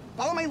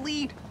 Follow my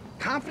lead.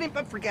 Confident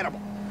but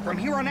forgettable. From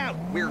here on out,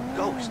 we're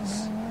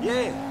ghosts.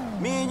 Yeah,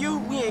 me and you,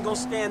 we ain't gonna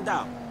stand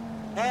out.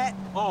 At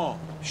all.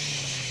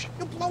 Shh,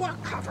 you'll blow our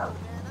cover.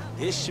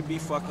 This should be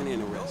fucking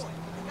interesting.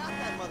 I got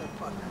that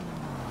motherfucker.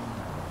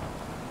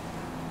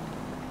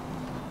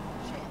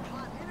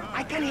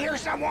 I can hear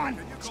someone.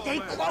 Stay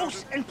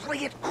close and play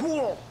it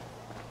cool.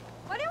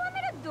 What do you want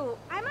me to do?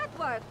 I'm at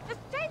work. Just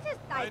change his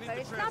diaper.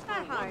 It's not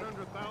that hard.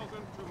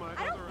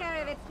 I don't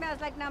care if it smells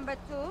like number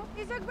 2.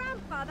 He's your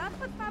grandpa. That's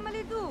what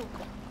family do.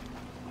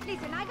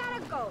 Listen, I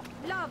gotta go.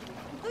 Love you.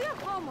 Do your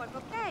homework,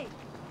 okay?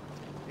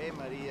 Hey,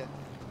 Maria.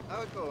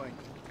 How it going?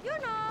 You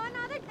know,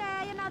 another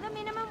day, another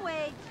minimum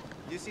wage.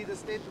 You see the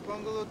state of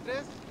Bungalow 3?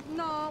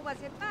 No, was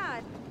it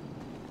bad?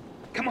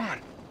 Come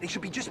on. They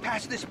should be just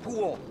past this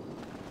pool.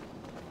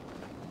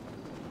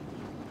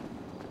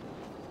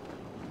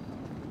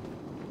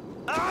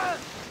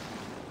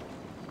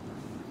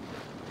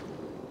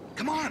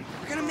 Come on,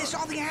 we're gonna miss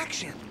all the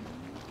action.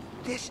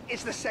 This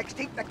is the sex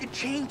tape that could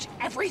change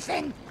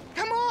everything.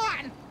 Come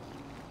on!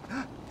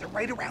 They're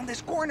right around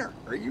this corner.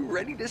 Are you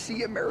ready to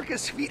see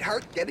America's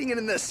sweetheart getting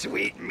in the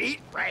sweet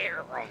meat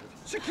fryer room?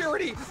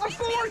 Security,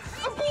 aboard!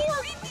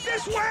 Aboard!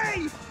 This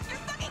way!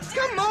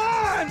 Come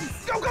on!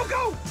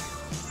 Go!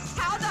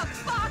 How the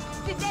fuck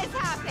did this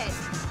happen?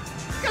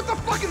 Get the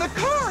fuck in the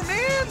car,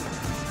 man!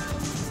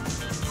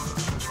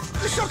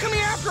 They're still coming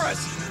after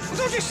us!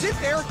 Well, don't just sit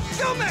there!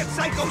 Film that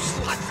psycho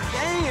slut!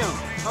 Damn!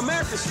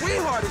 America's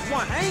sweetheart is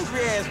one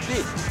angry-ass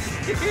bitch.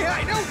 Yeah,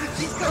 I know!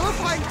 She's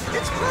terrifying!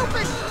 It's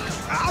perfect!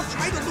 I'll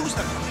try to lose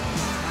them.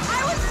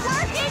 I was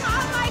working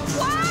on my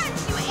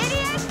quads, you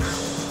idiot!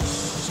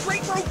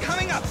 Straight road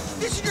coming up!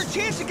 This is your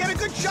chance to get a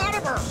good shot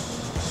of her!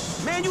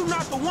 Man, you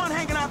not the one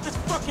hanging out this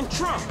fucking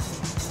trunk!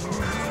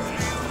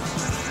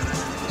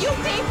 You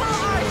people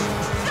are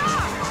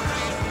stuck!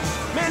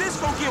 Man, it's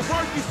gonna get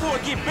worse before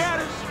it get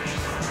better.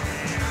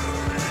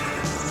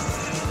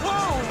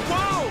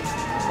 Whoa!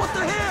 What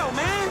the hell,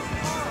 man?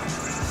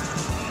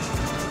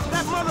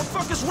 That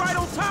motherfucker's right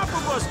on top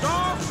of us,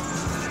 dawg!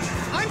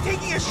 I'm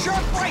taking a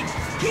sharp right!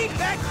 Keep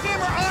that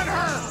camera on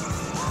her!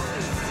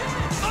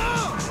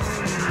 Oh!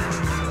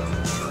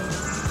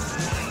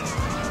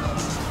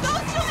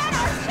 Those two men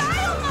are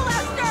child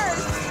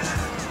molesters!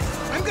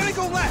 I'm gonna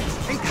go left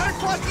and cut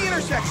across the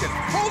intersection.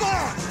 Hold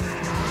on!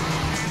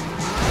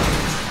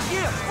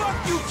 Yeah, fuck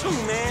you too,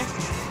 man!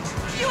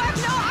 You have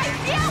no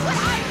idea what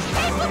I'm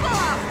capable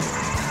of!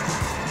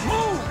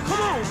 Move!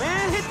 Come on,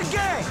 man! Hit the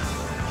gas!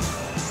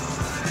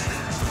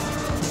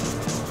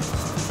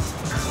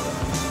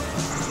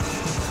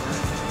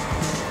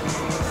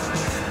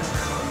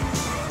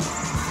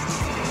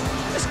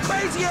 This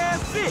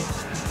crazy-ass bitch!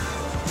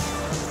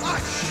 Ah,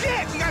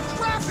 shit! We got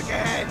traffic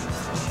ahead!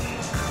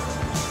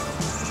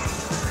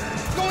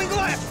 Going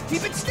left!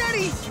 Keep it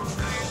steady!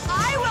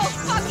 I will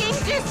fucking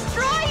do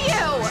destroy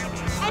you!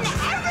 And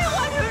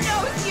everyone who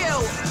knows you!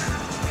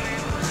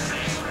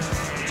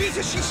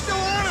 Jesus, she's still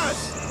on us!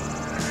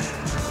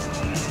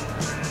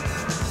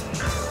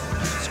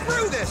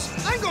 Screw this!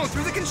 I'm going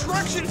through the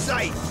construction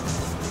site!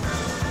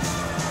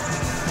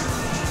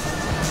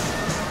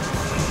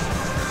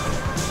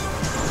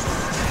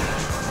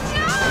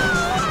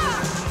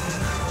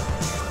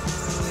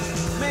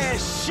 Man,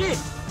 shit!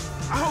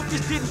 I hope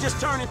this didn't just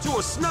turn into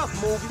a snuff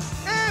movie.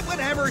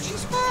 Whatever,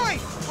 she's fine.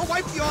 I'll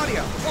wipe the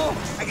audio. Oh,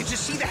 I can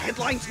just see the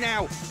headlines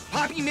now.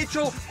 Poppy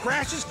Mitchell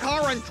crashes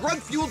car on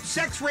drug-fueled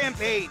sex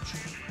rampage.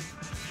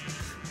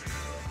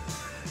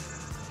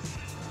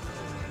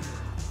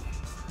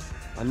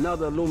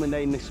 Another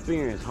illuminating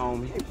experience,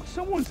 homie. Hey,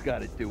 someone's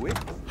got to do it.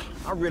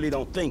 I really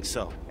don't think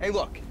so. Hey,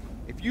 look,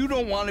 if you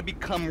don't want to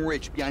become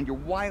rich beyond your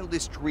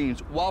wildest dreams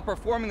while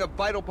performing a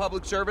vital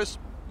public service,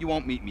 you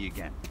won't meet me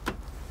again.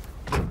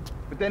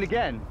 But then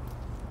again,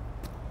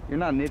 you're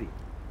not an idiot.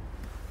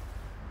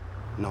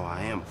 No,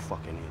 I am a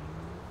fucking idiot.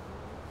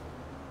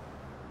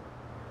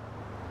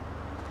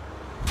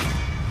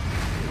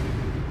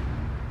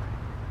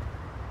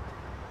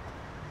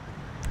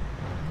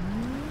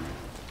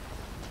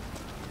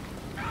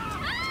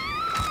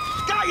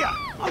 Gaia!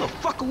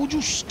 Motherfucker, would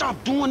you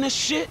stop doing this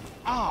shit?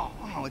 Oh,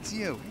 it's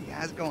you. Hey,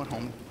 how's it going,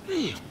 homie?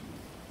 Yeah.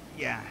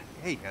 Yeah.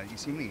 Hey, you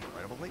seen me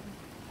incredible lately?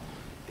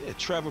 Yeah,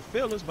 Trevor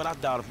Phillips, but I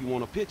doubt if you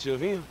want a picture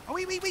of him. Oh,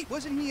 wait.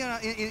 Wasn't he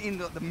in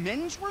the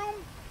men's room?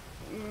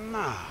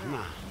 Nah.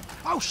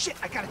 Oh, shit,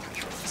 I gotta tell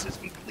you, this is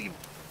unbelievable.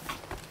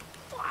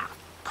 Ah,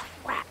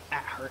 crap,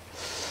 that hurt.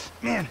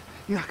 Man,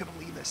 you're not gonna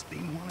believe this. They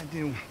want to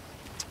do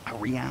a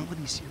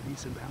reality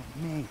series about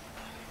me.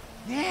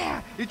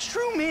 Yeah, it's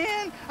true,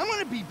 man. I'm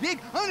gonna be big.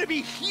 I'm gonna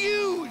be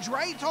huge,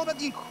 right? It's all about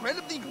the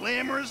incredibly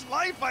glamorous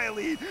life I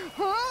lead.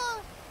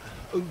 Huh?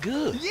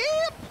 Good.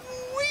 Yeah,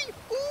 boy.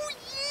 Oh,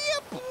 yeah,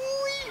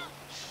 boy.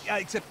 Yeah,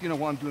 except, you know,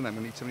 while I'm doing that, I'm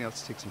gonna need somebody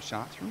else to take some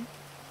shots for me.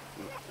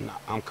 Nah,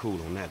 I'm cool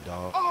on that,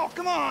 dog. Oh,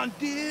 come on,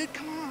 dude.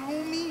 Come on,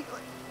 homie.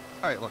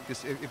 All right, look,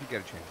 if you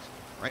get a chance,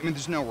 right? I mean,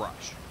 there's no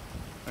rush,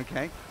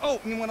 okay? Oh,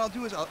 and what I'll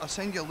do is I'll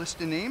send you a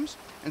list of names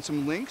and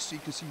some links so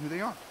you can see who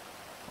they are,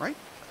 right?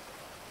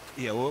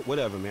 Yeah,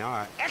 whatever, man. All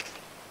right.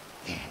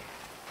 Yeah.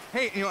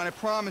 Hey, you know, and I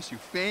promise you,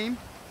 fame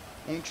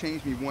won't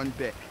change me one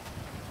bit.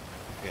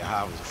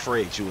 Yeah, I was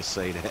afraid you would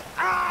say that.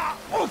 Ah!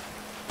 Oof!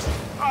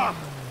 Ah!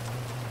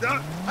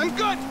 I'm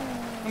good.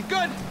 I'm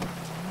good.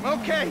 I'm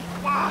okay.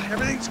 Ah,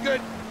 everything's good.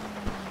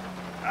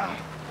 Ah.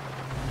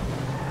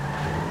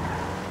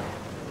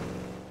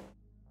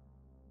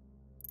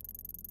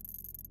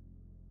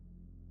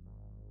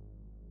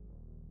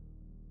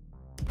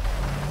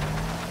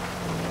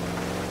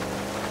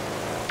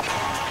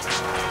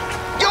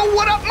 Yo,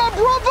 what up, my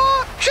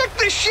brother? Check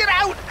this shit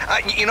out.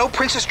 You know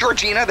Princess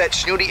Georgina, that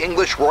snooty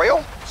English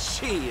royal?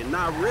 Shit,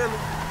 not really.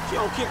 She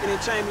don't kick it in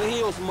Chamberlain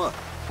Hills much.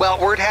 Well,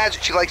 word has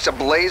it she likes to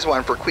blaze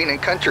one for Queen and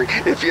Country,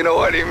 if you know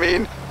what I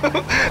mean.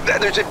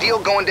 There's a deal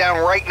going down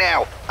right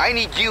now. I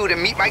need you to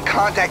meet my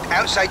contact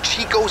outside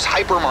Chico's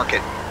hypermarket.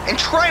 And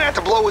try not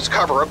to blow his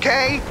cover,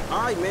 okay?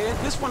 All right, man.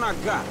 This one I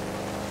got.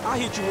 I'll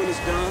hit you when it's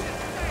done.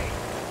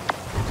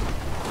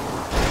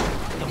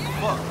 What the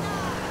fuck?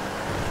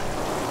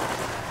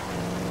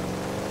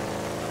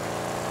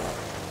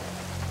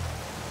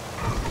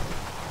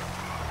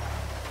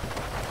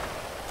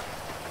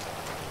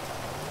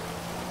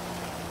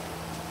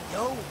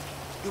 Yo,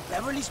 you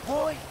Beverly's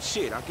boy?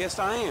 Shit, I guess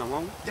I am,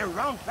 homie. They're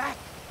round back.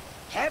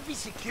 Heavy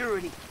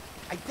security.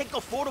 I'd take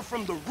a photo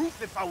from the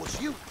roof if I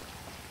was you.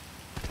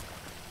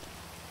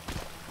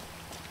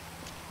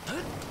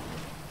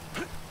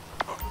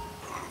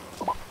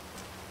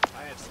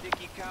 I have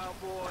Sticky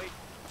Cowboy,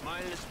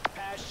 Mindless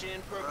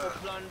Passion, Purple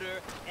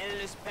Plunder,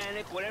 Endless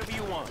Panic, whatever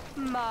you want.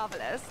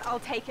 Marvelous. I'll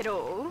take it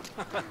all.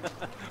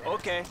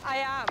 Okay. I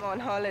am on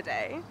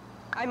holiday.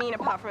 I mean,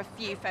 apart from a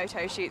few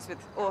photo shoots with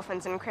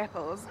orphans and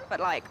cripples, but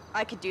like,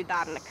 I could do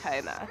that in a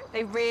coma.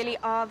 They really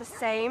are the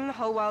same the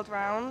whole world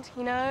round,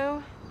 you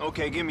know?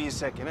 Okay, give me a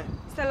second, eh?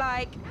 So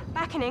like,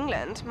 back in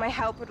England, my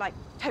help would like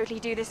totally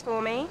do this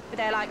for me, but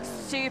they're like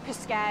super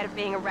scared of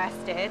being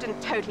arrested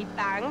and totally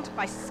banged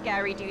by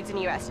scary dudes in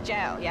US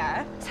jail,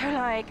 yeah? So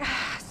like,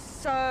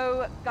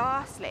 so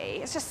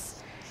ghastly. It's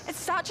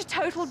such a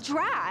total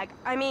drag.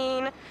 I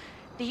mean,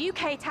 the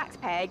UK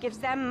taxpayer gives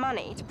them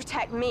money to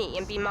protect me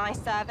and be my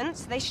servant,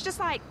 so they should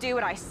just, like, do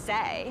what I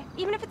say.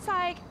 Even if it's,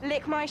 like,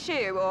 lick my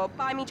shoe or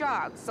buy me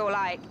drugs or,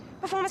 like,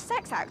 perform a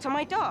sex act on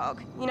my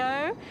dog, you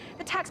know?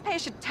 The taxpayer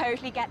should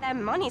totally get their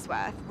money's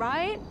worth,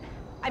 right?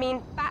 I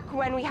mean, back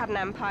when we had an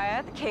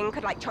empire, the king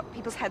could, like, chop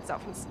people's heads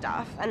off and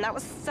stuff, and that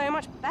was so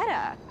much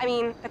better. I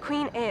mean, the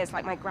queen is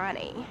like my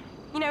granny.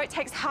 You know, it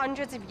takes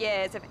hundreds of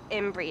years of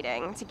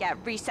inbreeding to get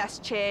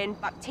recessed chin,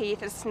 buck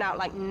teeth, and a snout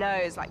like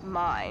nose like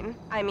mine.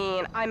 I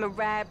mean, I'm a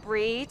rare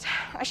breed.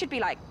 I should be,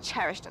 like,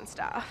 cherished and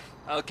stuff.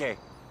 Okay,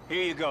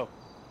 here you go.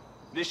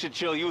 This should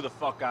chill you the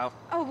fuck out.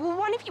 Oh, well,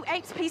 one of you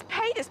apes please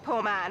pay this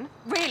poor man?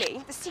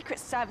 Really? The Secret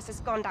Service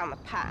has gone down the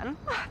pan.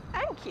 Oh,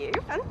 thank you.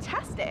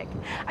 Fantastic.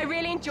 I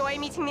really enjoy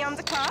meeting the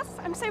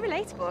underclass. I'm so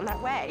relatable in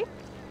that way.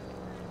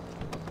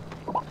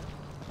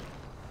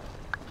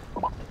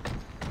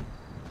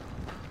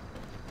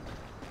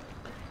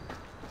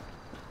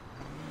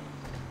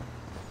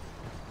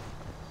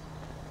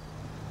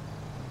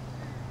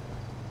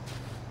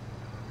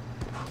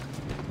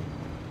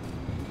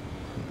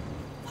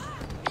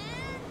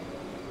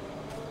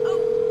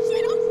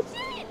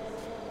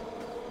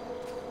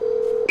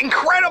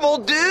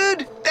 gold,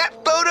 dude. That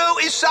photo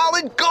is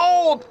solid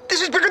gold.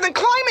 This is bigger than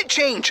climate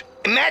change.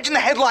 Imagine the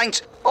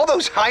headlines. All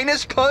those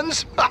highness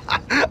puns.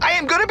 I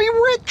am gonna be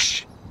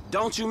rich.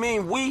 Don't you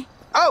mean we?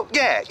 Oh,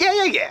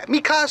 yeah.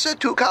 Mi casa,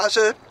 tu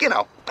casa, you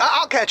know.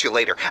 I'll catch you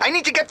later. I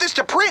need to get this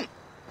to print.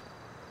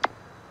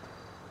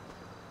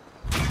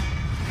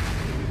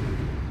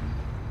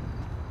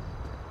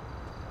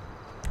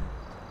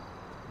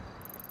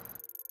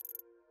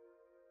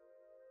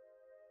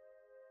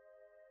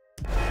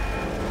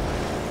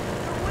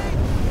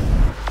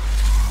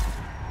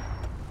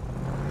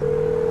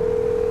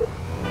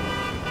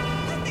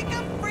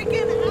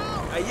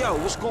 Hey, yo,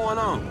 what's going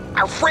on?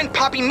 Our friend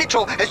Poppy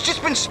Mitchell has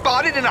just been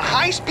spotted in a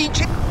high-speed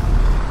chase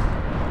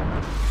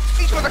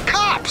with the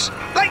cops.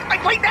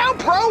 Like right now,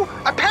 bro.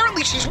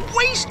 Apparently she's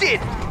wasted.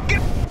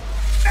 Get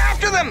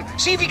after them.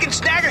 See if you can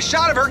snag a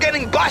shot of her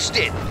getting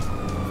busted.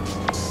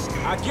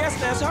 I guess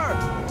that's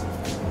her.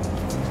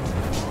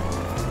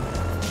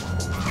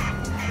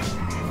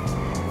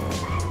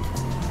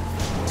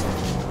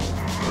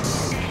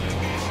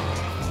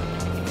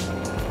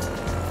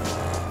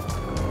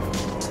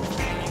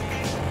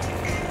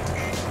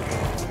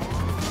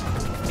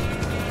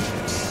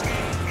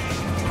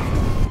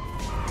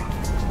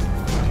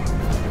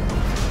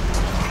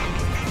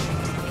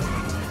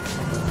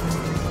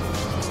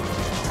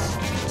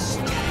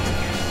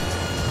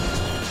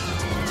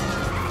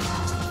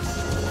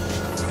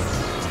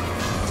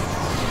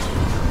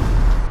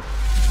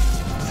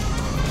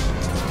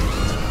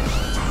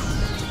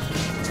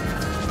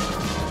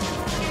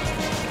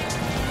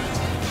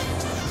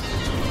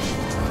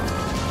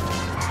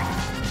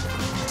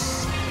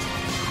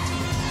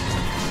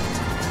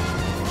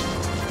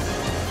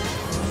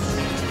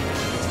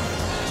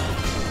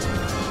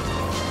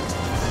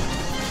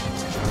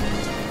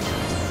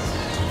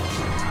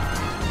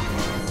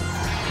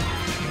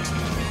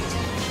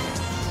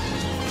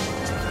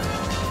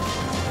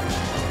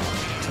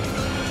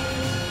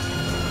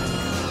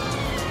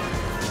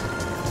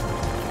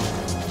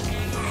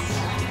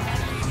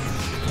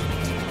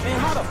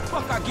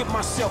 I get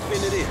myself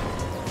into this?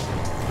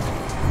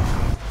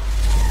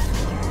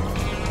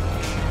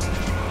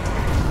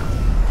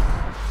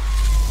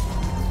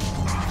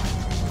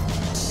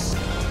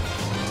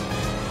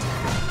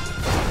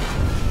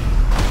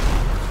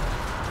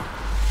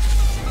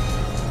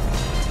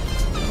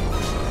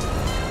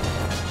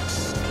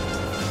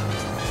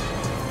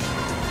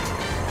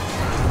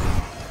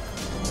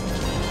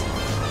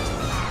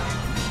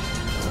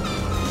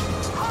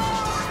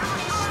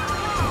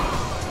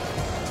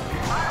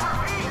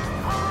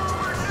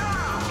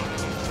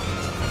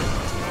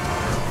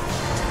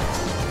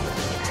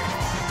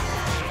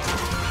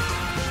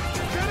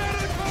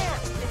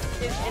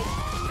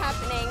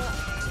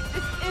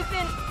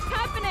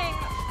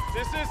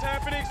 This is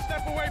happening.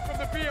 Step away from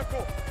the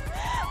vehicle.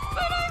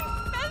 But I'm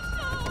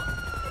special.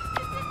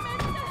 This isn't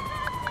meant to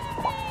happen to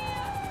me.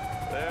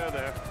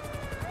 There.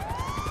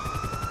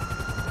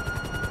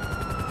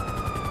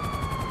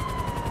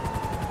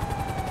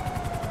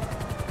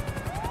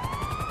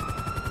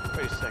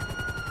 Wait a second.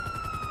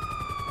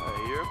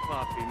 You're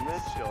Poppy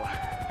Mitchell.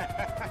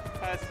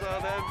 I saw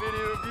that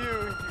video of you.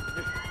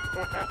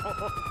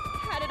 Wow.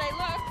 How did I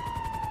look?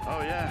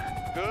 Oh, yeah.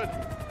 Good.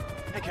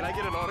 Hey, can I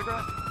get an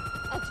autograph?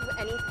 I'll do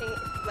anything if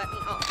you let me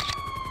off.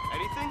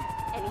 Anything?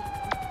 Anything.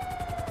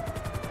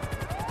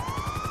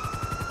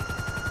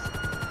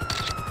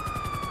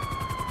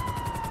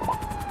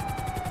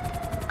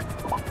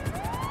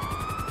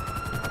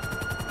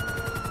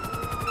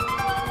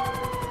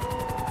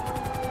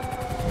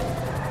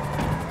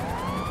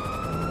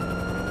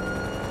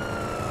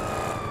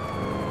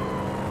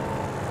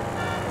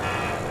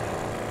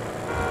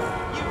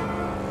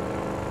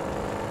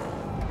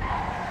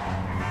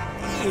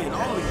 Man,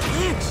 all the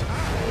kids.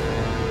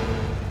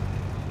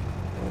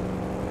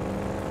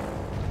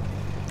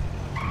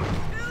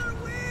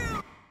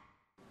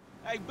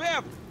 Hey,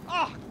 Bev.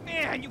 Oh,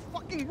 man, you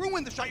fucking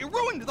ruined the shot. You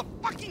ruined the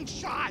fucking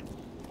shot.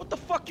 What the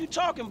fuck you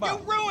talking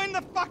about? You ruined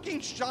the fucking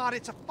shot.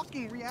 It's a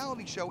fucking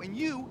reality show, and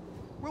you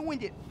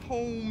ruined it,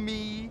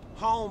 homie.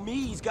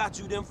 Homies got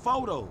you them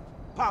photos.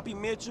 Poppy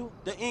Mitchell,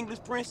 the English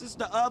princess,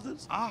 the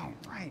others. Oh,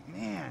 right,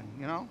 man,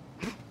 you know?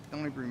 Don't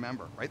even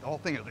remember, right? The whole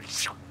thing is like...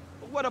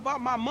 But what about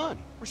my money?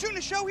 We're shooting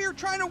a show here,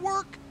 trying to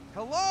work.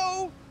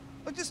 Hello?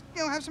 But just,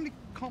 you know, have somebody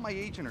call my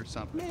agent or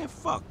something. Man,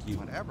 fuck you.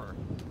 Whatever.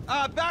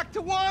 Back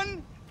to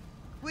one.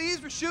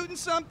 Please, we're shooting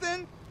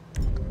something.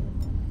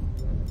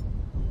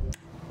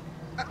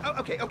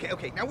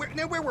 Okay. Now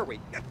where were we?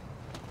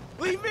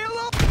 Leave me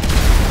alone.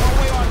 One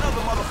way or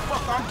another,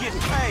 motherfucker, I'm getting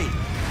paid.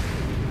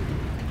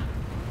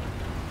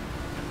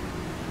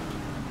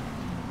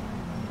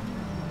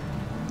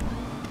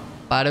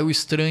 Para o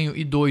estranho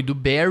e doido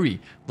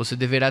Barry, você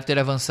deverá ter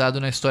avançado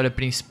na história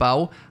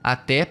principal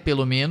até,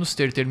 pelo menos,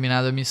 ter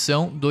terminado a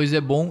missão. 2 é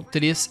bom,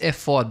 3 é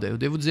foda. Eu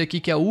devo dizer aqui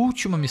que a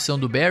última missão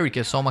do Barry, que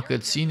é só uma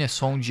cutscene, é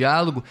só um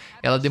diálogo,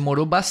 ela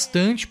demorou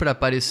bastante para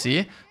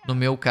aparecer, no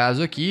meu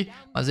caso aqui,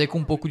 mas aí com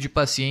um pouco de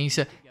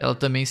paciência, ela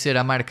também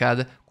será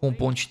marcada com um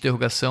ponto de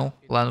interrogação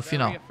lá no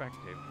final.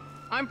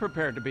 I'm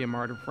prepared to be a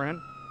martyr, friend.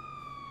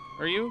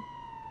 Are you?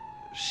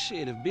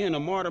 Shit, if being a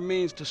martyr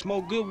means to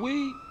smoke good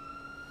weed,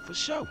 for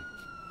sure.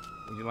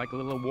 Would you like a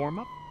little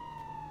warm-up?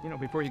 You know,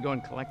 before you go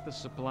and collect the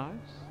supplies?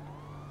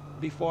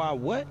 Before I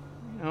what?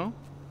 You know,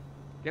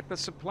 get the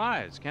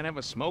supplies. Can't have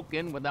a smoke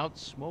in without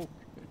smoke.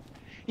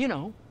 You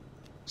know,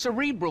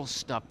 cerebral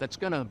stuff that's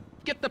gonna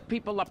get the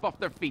people up off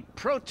their feet,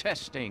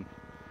 protesting.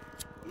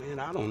 Man,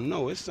 I don't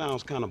know. It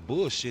sounds kind of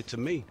bullshit to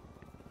me.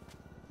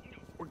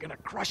 We're gonna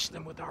crush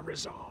them with our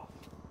resolve.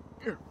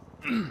 Here.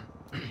 Have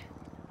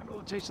a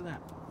little taste of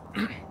that.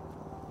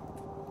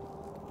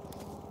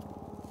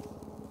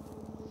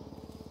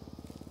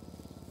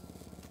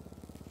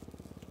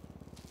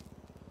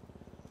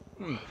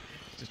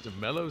 Just a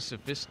mellow,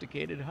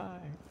 sophisticated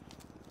high.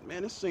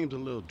 Man, it seems a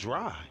little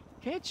dry.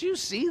 Can't you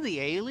see the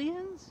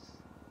aliens?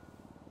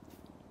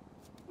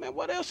 Man,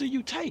 what else are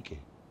you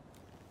taking?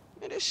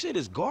 Man, this shit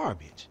is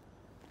garbage.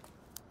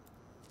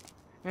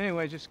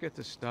 Anyway, just get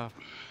the stuff.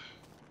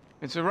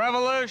 It's a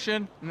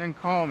revolution, and then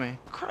call me.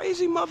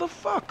 Crazy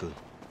motherfucker.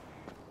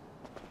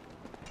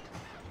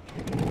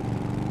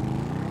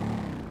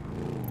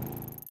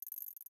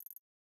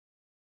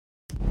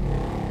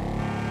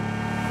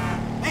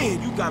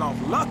 Man, you got off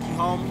lucky,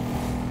 homie.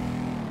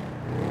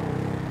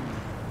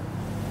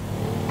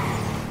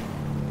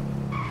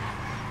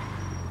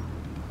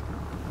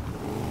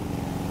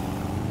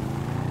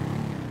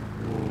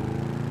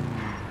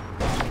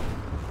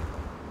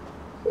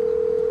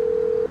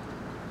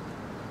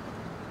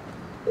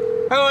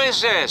 Who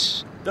is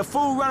this? The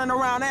fool running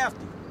around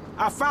after you.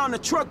 I found the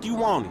truck you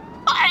wanted.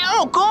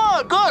 Oh,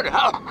 good, good.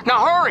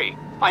 Now hurry.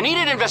 I need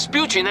it in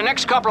Vespucci in the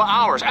next couple of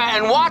hours.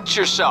 And watch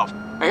yourself.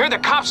 I hear the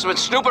cops have been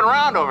snooping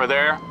around over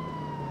there.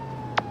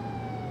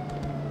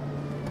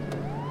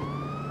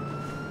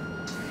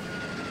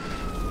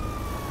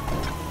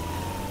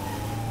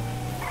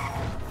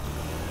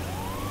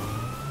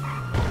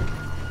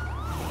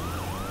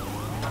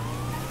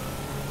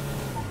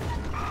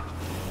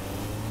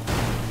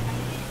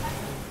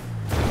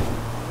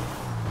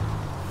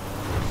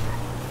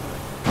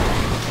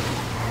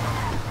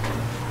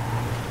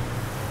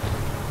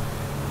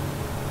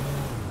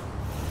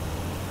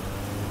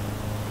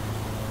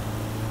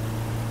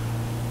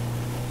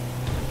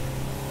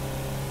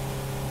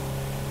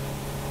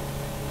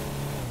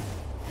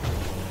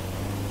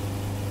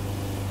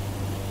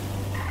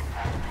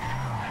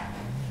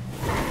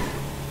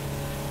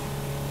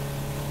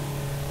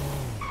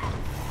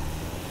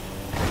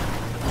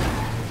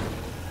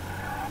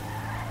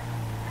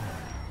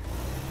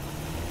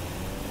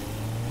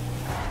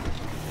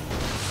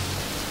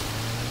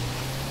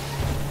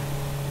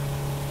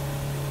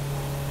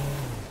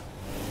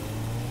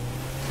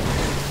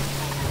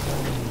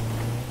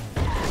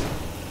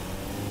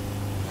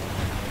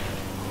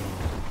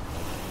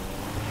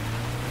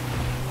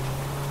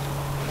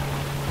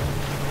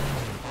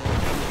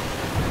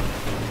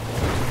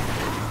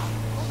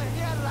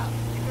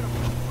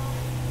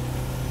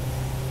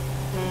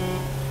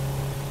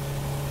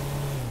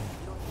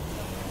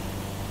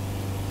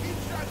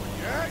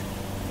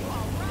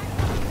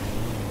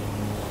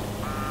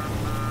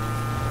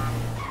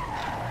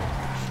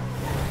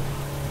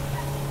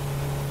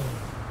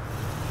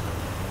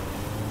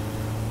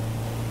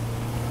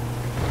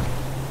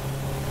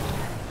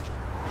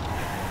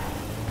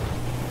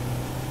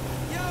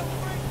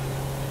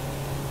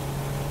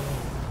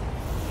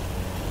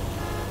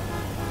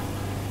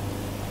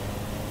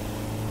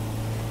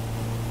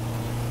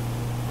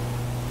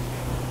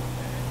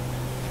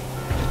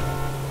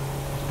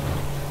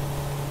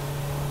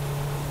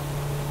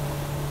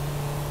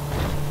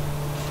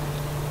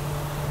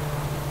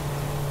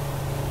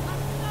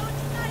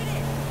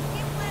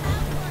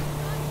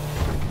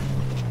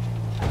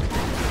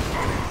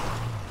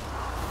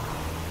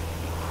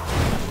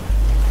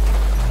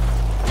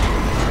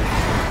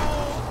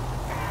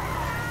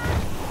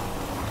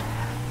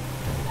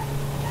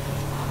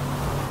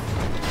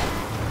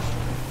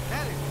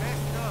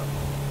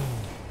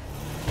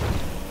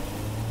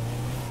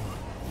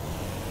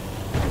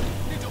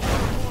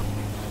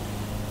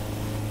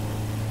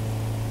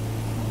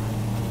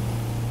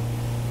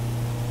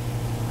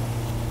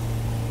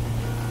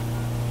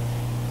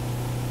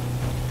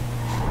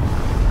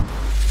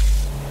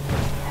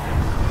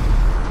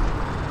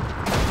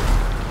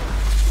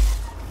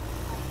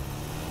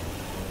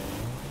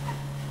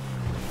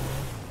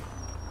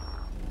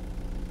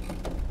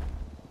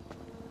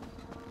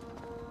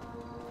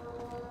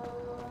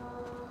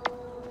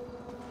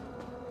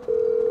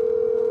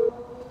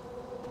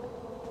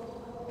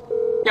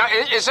 Yeah,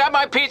 is that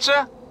my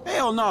pizza?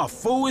 Hell no,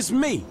 fool, it's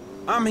me.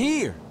 I'm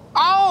here.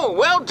 Oh,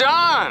 well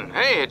done.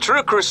 Hey, a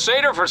true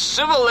crusader for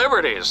civil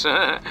liberties.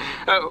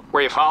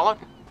 Were you followed?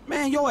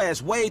 Man, your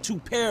ass way too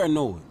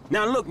paranoid.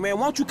 Now look, man,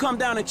 why don't you come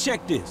down and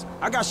check this?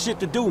 I got shit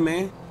to do,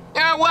 man.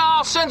 Yeah, well,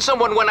 I'll send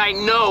someone when I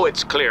know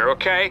it's clear,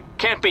 okay?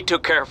 Can't be too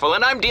careful,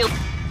 and I'm dealing...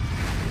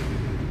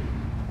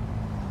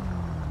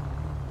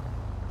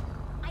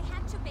 I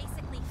had to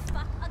basically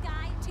fuck a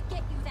guy to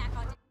get you that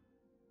audition.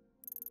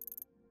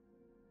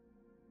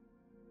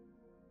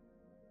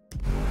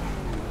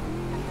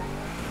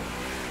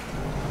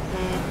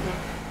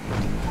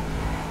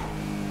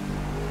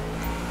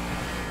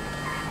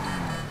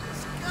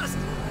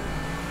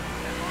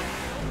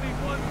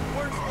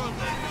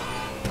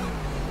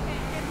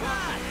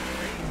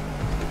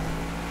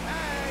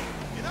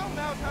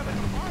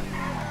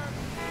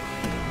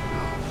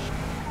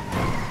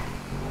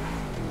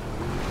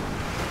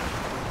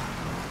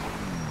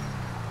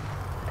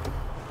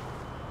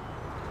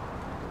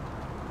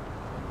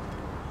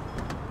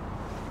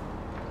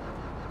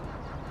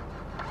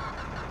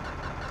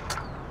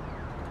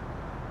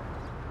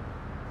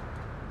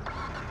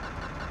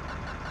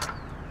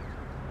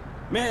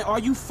 Man, are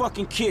you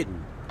fucking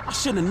kidding? I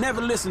should have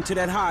never listened to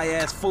that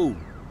high-ass fool.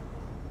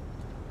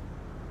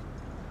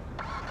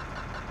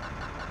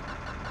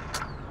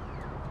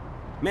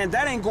 Man,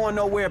 that ain't going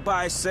nowhere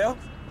by itself.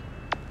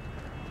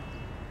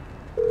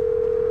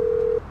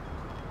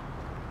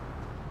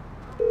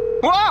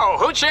 Whoa,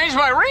 who changed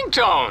my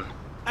ringtone?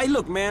 Hey,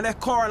 look, man,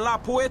 that car in La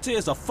Puerta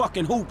is a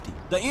fucking hoopty.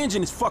 The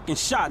engine is fucking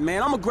shot,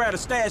 man. I'ma grab a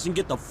stash and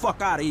get the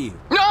fuck out of here.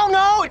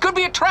 No, it could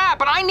be a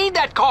trap, and I need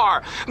that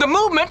car. The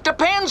movement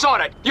depends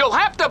on it. You'll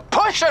have to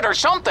push it or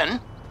something.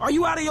 Are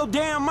you out of your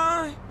damn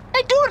mind?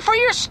 Hey, do it for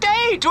your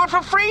state. Do it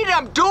for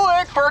freedom. Do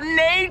it for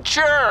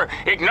nature.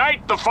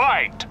 Ignite the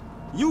fight.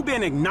 You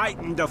been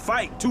igniting the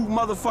fight too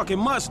motherfucking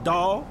much,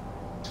 dawg.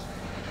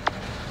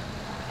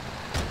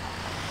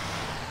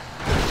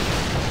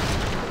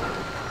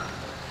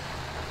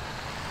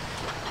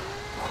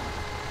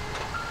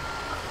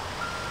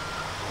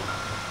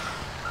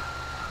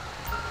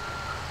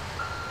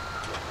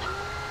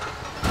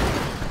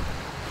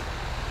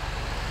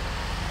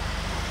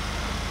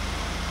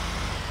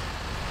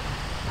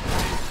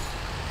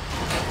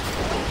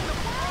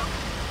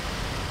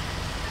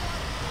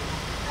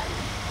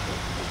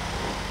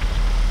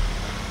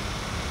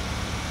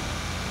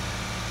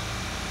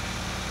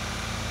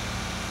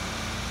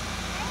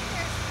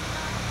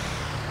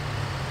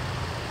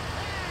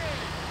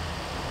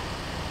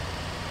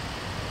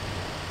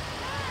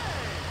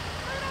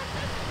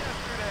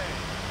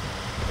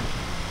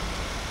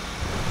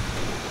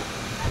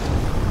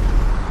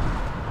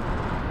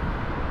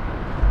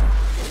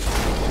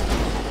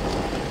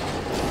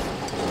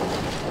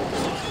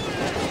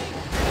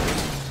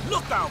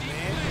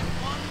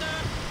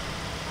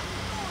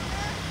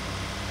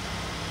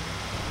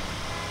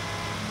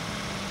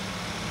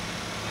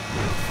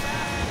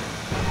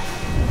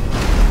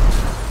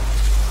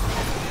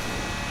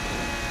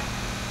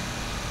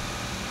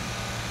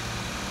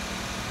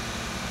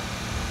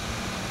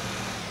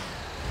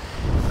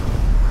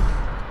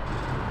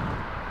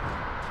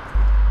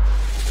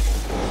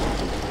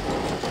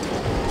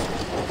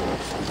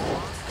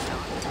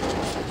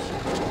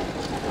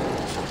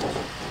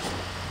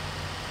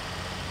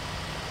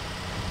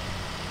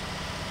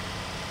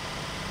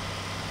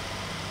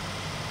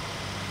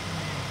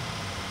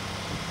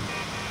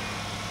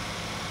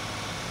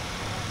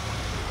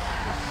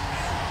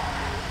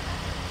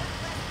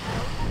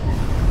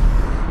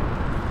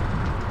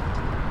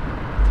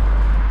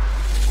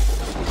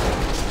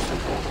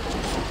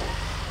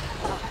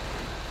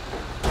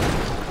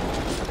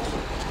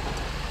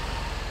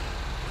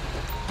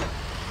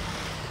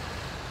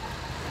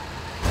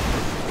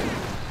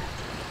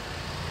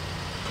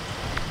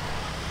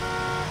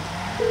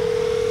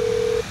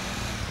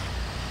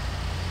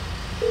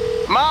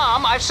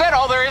 Mom, I've said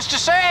all there is to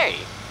say.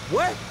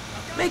 What?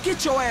 Man,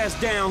 get your ass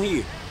down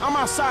here. I'm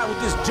outside with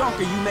this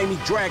junker you made me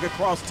drag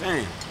across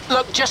town.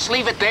 Look, just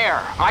leave it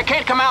there. I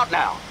can't come out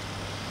now.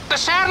 The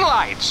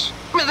satellites.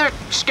 I mean, they're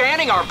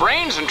scanning our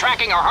brains and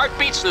tracking our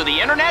heartbeats through the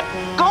internet.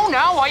 Go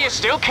now while you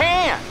still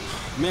can.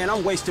 Man,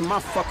 I'm wasting my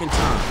fucking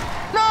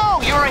time.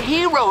 No, you're a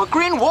hero, a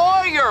green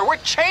warrior. We're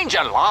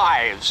changing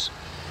lives.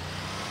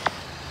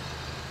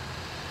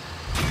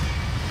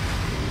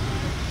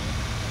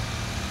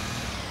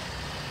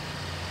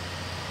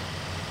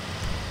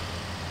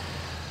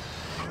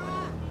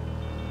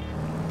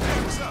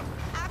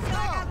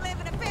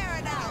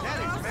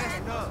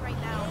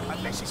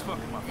 She's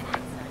fucking my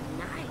friend.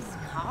 Nice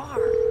car.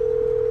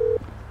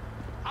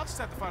 I'll just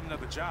have to find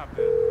another job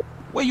then.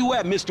 Where you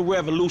at, Mr.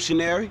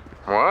 Revolutionary?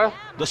 What?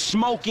 The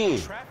Smoke Inn.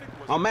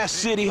 I'm at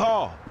City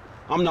Hall.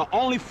 I'm the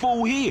only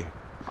fool here.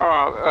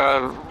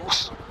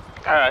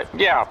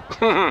 Yeah.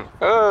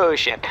 Oh,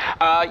 shit.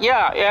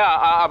 Yeah,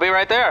 I'll be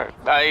right there.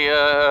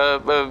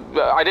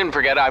 I didn't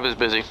forget I was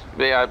busy.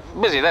 Yeah,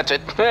 busy, that's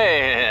it.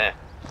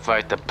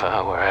 Fight the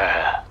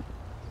power.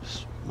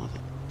 This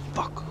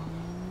motherfucker.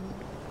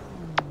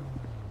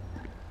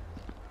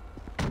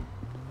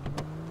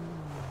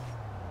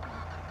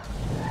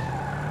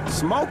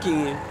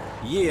 Smoking?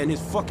 Yeah, in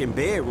his fucking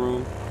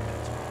bedroom.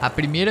 A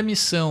primeira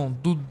missão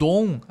do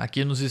Dom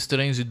aqui nos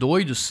Estranhos e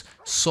Doidos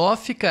só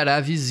ficará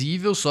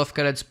visível, só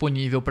ficará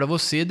disponível para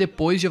você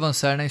depois de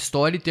avançar na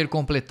história e ter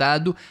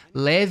completado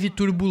Leve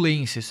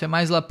Turbulência. Isso é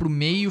mais lá pro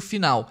meio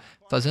final.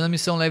 Fazendo a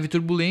missão Leve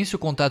Turbulência, o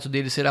contato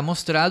dele será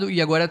mostrado.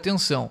 E agora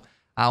atenção,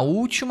 A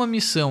última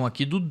missão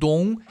aqui do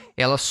Dom,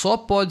 ela só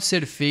pode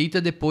ser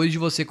feita depois de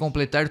você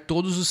completar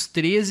todos os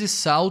 13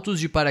 saltos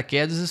de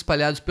paraquedas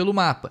espalhados pelo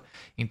mapa.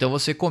 Então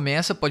você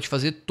começa, pode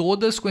fazer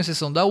todas com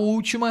exceção da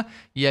última,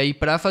 e aí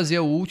para fazer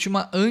a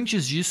última,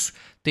 antes disso,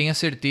 tenha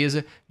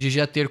certeza de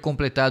já ter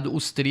completado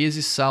os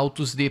 13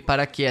 saltos de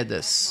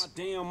paraquedas.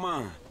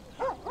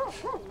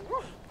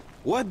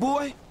 What,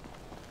 boy?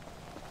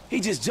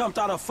 He just jumped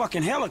out of a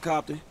fucking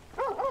helicopter.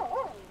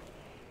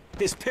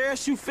 His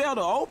parachute fell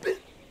to open?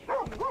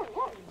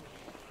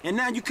 And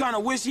now you kind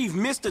of wish he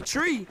missed a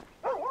tree.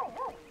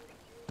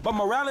 But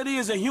morality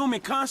is a human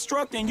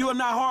construct and you're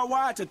not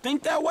hardwired to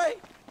think that way?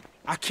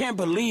 I can't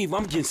believe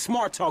I'm getting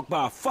smart talked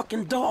by a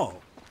fucking dog.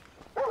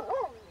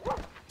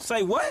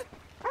 Say what?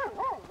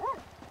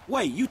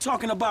 Wait, you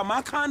talking about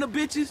my kind of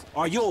bitches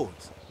or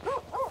yours?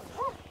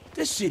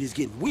 This shit is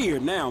getting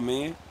weird now,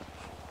 man.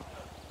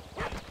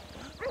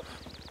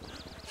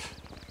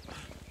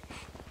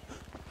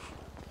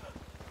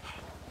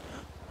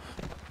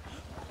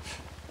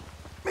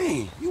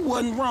 Man, you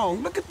wasn't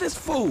wrong. Look at this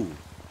fool.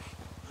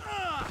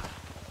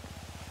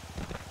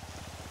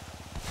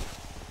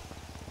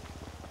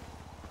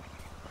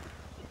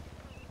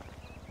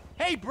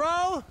 Hey,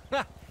 bro!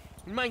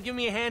 You mind giving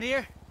me a hand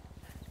here?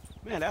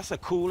 Man, that's a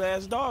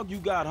cool-ass dog you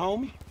got,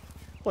 homie.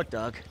 What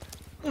dog?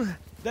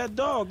 That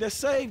dog that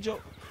saved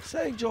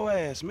your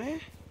ass,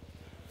 man.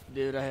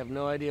 Dude, I have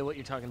no idea what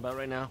you're talking about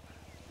right now.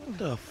 What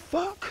the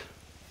fuck?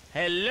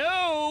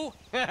 Hello?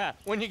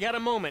 When you got a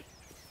moment.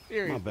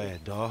 My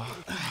bad, dog.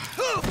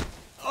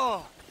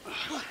 Oh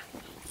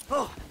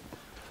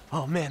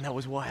man, that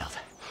was wild.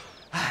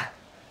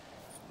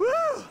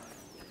 Woo!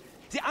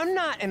 See, I'm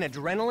not an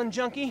adrenaline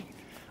junkie.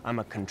 I'm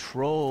a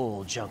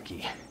control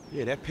junkie.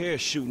 Yeah, that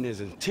parachuting is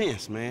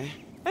intense, man.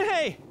 And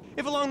hey,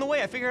 if along the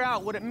way I figure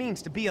out what it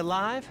means to be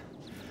alive,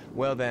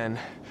 well then,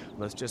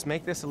 let's just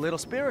make this a little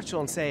spiritual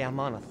and say I'm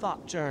on a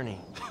thought journey.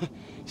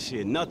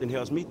 Shit, nothing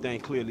helps me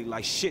think clearly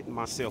like shitting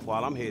myself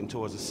while I'm heading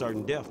towards a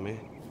certain death, man.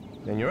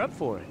 Then you're up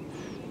for it.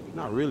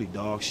 Not really,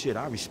 dog. Shit,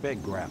 I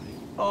respect gravity.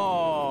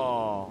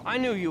 Oh, I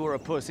knew you were a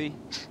pussy.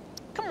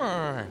 Come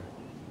on.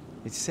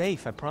 It's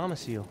safe, I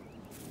promise you.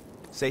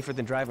 Safer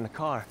than driving a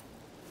car.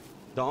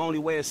 The only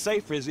way it's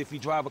safer is if you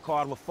drive a car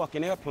out of a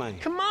fucking airplane.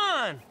 Come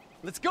on!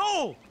 Let's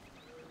go!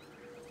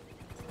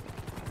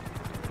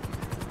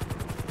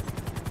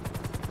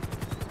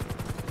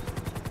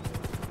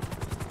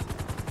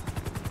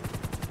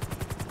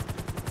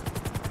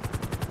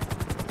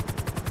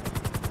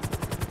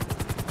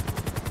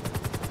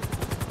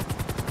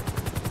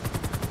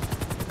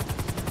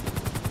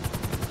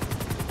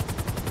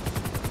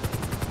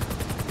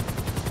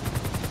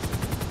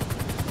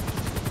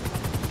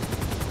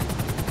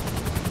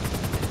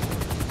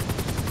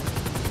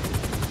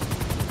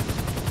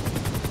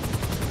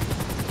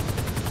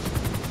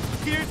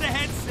 Here's a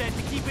headset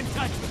to keep in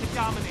touch with the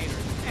Dominator,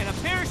 and a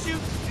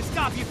parachute to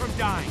stop you from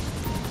dying.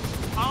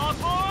 All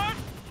aboard?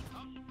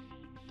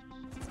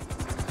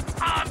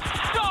 I'm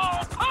so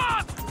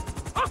pumped!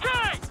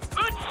 Okay,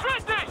 let's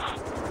shred this!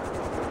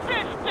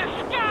 Fist to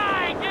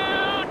sky,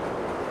 dude!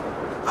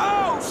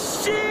 Oh,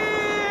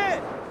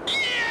 shit!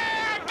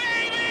 Yeah,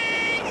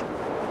 baby!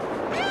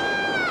 Woo!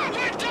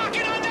 We're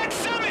talking on that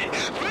summit!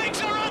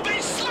 Legs are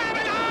open,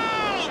 slamming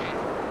home!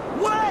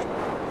 What?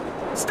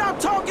 Stop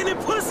talking in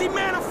pussy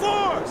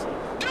metaphors!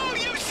 Do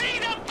you see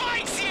the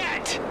bikes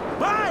yet?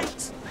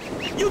 Bikes?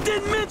 You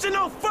didn't mention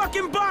no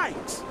fucking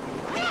bikes!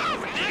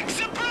 Woo! Next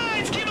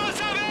surprise,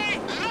 Kimosabe!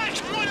 That's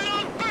one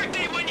long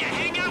birthday when you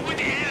hang out with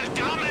the El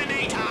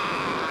Dominator!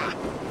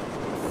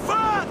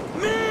 Fuck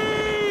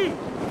me!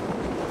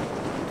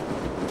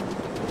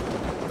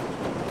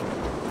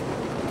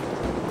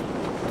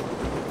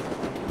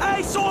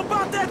 Hey, so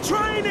about that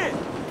training!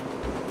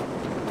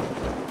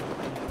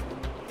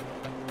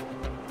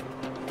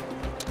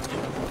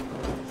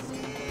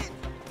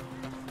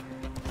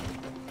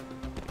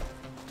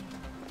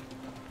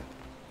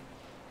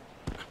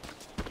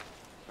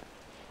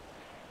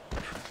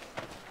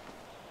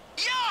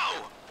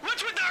 Yo!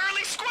 What's with the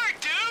early squirt,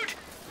 dude?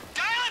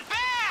 Dial it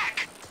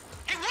back!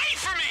 Hey, wait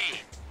for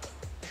me!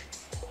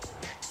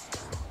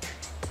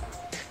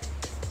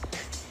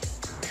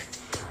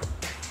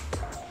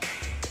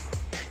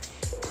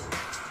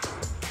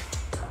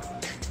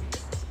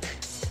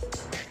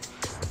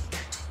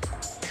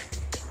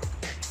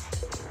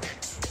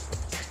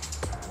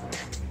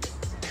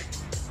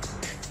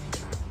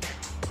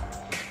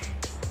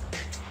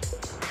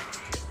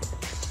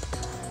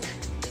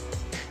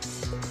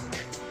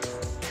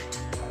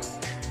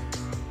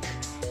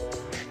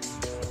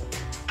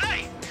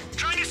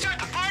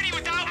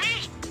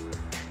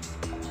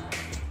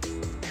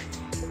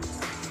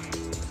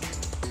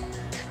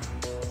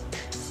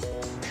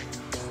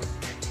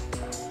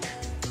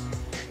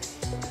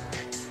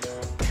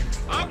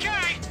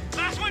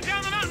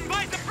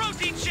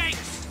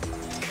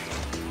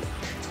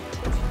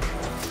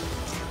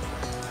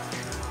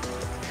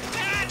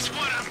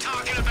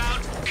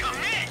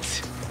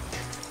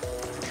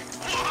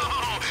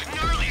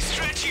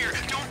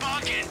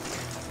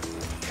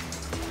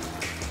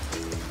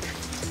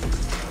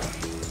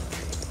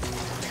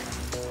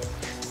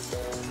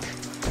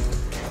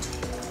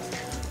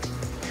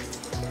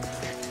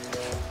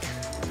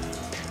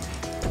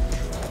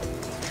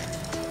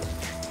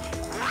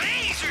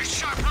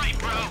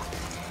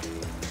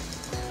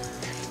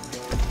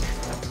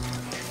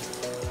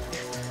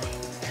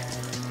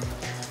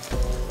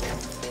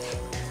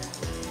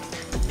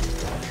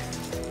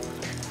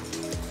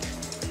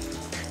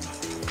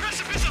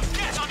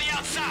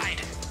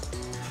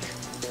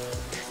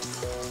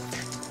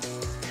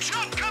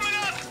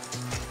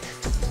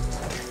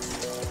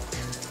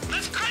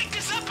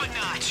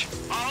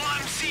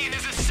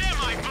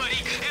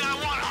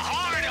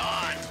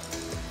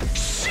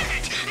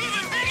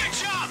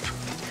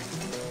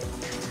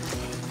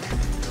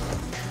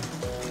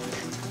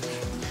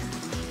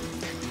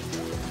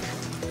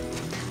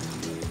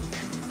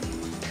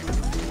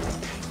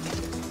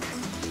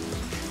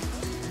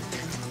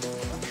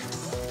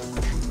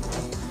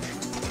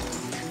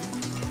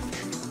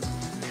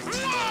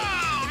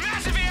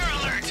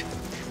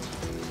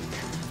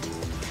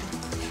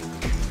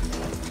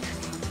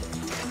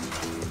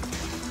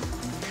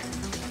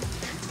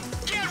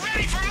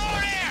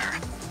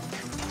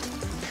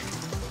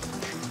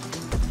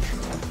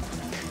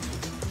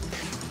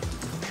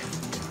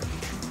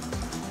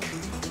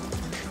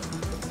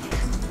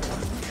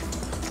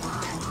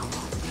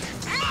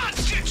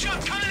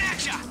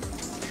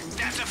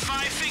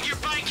 six-figure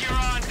bike you're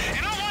on,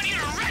 and I want you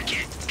to wreck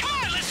it! Come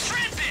on, let's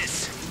shred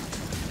this!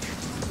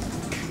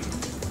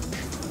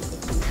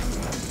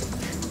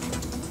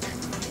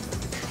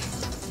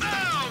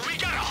 Oh, we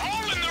got a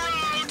hole in the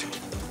road!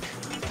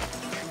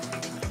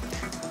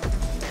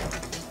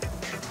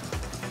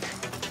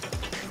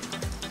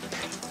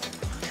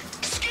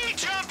 Ski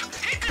jump!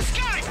 Hit the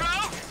sky, bro!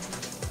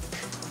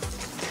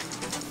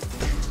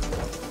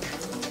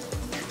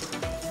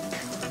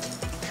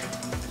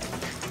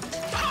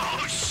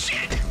 Oh,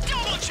 shit!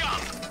 Double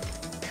jump!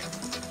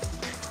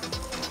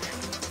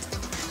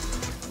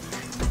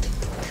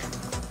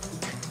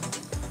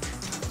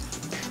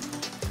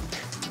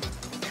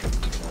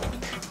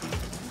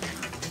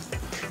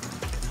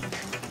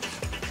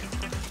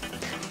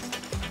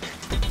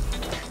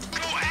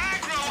 Go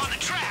aggro on the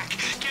track.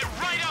 Get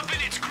right up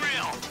in its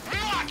grill.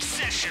 Rock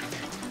session.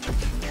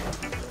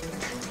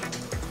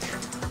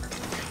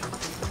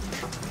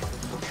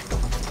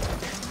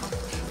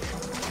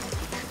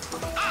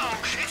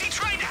 Oh, is he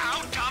trying to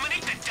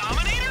out-dominate the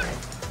Dominator?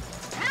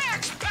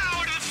 Max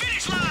power to the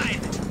finish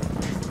line!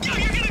 Yo,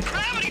 you're gonna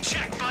gravity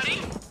check,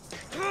 buddy!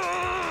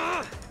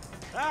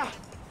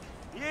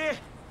 Yeah,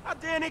 I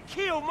damn near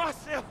killed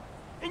myself,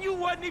 and you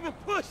wasn't even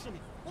pushing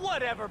it.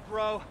 Whatever,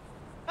 bro.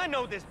 I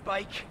know this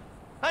bike.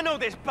 I know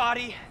this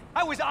body.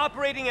 I was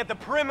operating at the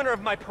perimeter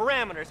of my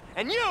parameters,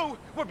 and you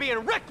were being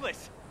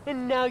reckless.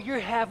 And now you're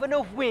having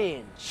a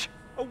whinge.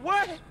 A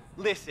what?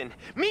 Listen,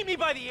 meet me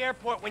by the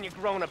airport when you're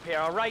grown up here,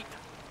 all right?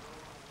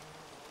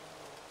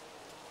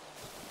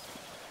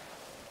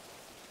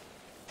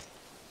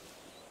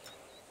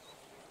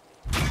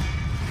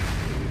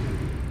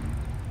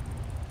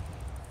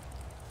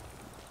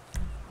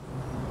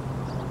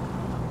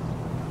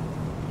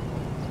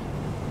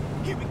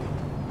 Here we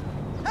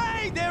go.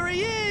 Hey, there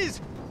he is!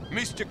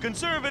 Mr.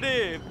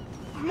 Conservative!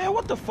 Man,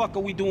 what the fuck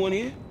are we doing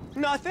here?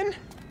 Nothing.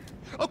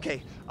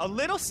 Okay, a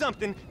little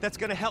something that's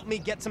gonna help me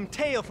get some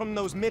tail from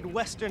those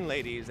Midwestern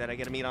ladies that I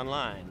get to meet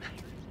online.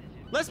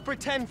 Let's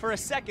pretend for a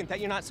second that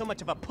you're not so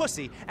much of a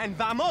pussy, and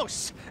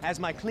vamos, as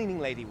my cleaning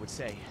lady would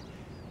say.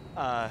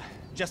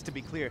 Just to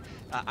be clear,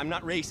 I'm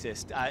not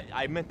racist.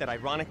 I meant that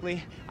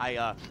ironically.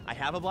 I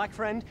have a black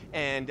friend,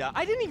 and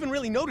I didn't even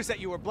really notice that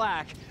you were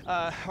black,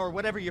 or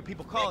whatever your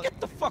people call it. Get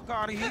the fuck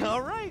out of here.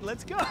 All right,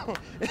 let's go.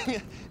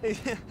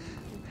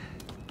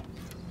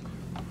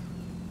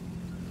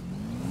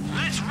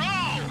 Let's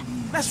roll!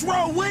 Let's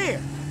roll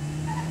where?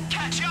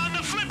 Catch you on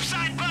the flip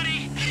side,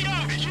 buddy!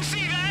 Yo, you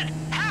see that?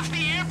 Half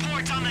the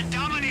airport's on the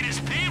Dominator's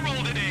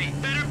payroll today.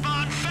 Better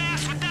bond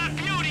fast with that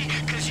beauty,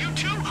 cause you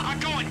two are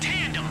going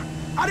tandem.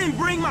 I didn't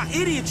bring my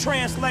idiot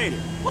translator.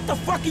 What the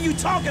fuck are you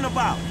talking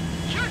about?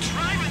 You're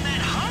driving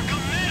that hunk of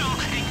metal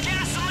and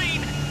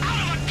gasoline out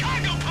of a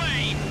cargo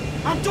plane!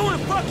 I'm doing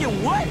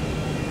fucking what?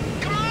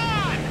 Come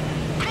on!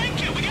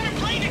 Crank it, we got a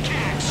plane to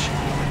catch!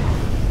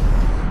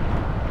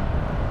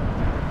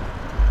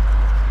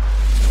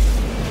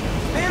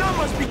 Man, I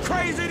must be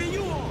crazier than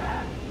you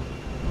are.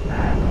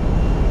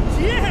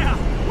 Yeah!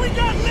 We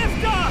got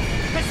liftoff!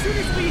 As soon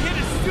as we hit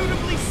a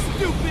suitably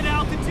stupid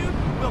altitude,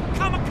 we'll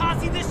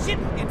kamikaze this shit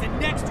into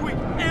next week.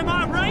 Am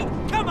I right?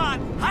 Come on,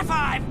 high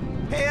five!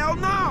 Hell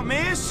no,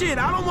 man. Shit,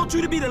 I don't want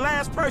you to be the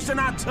last person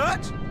I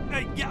touch.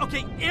 Yeah,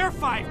 okay, Air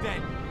 5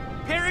 then.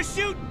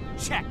 Parachute?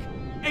 Check.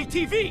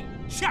 ATV?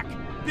 Check.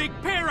 Big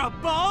pair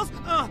of balls?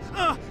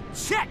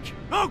 Check.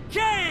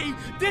 Okay,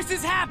 this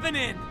is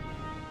happening.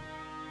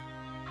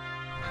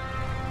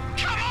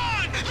 Come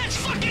on! Let's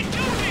fucking do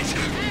this!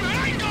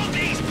 Wrangle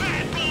these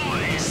bad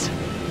boys!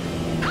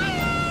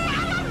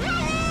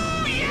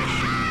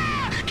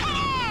 Yeah! Come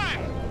on!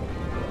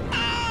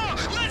 Oh,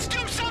 let's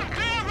do some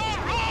barrel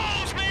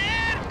rolls,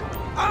 man!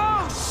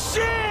 Oh,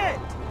 shit!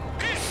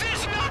 Is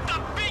this not the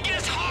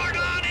biggest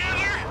hard-on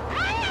ever?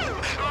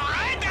 Woo!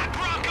 Ride that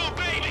Bronco,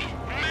 baby!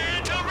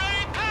 Manta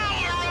Ray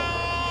power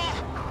roll!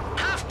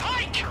 Half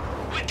pike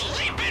with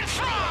leaping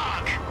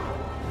frog!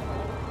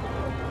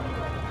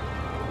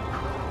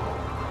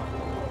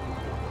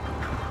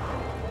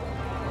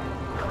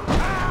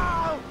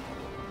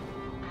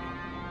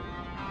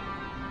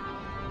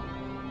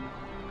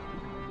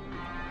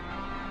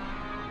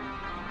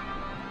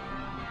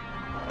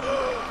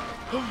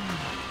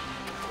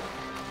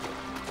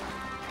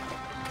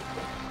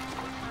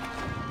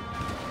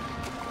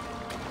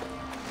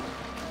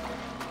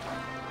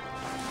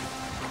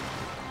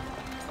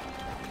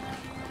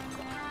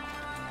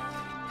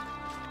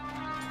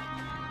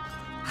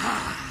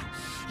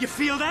 You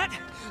feel that?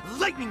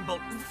 Lightning bolt,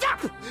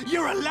 zap!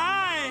 You're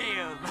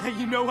alive!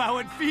 You know how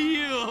it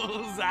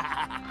feels!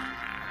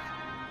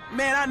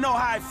 Man, I know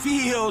how it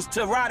feels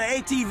to ride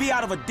an ATV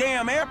out of a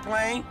damn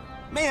airplane.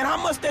 Man, how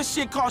much that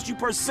shit cost you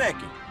per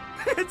second?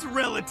 It's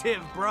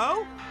relative,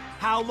 bro.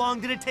 How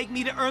long did it take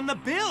me to earn the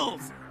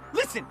bills?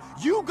 Listen,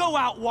 you go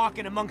out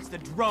walking amongst the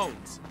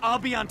drones. I'll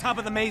be on top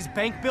of the Maze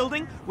Bank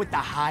building with the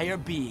higher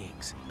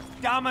beings.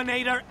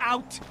 Dominator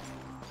out.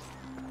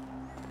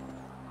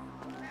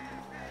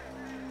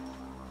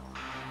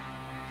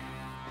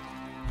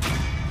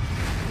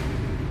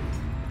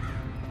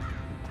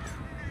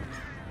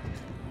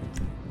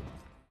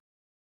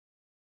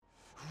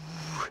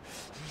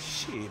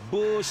 Yeah,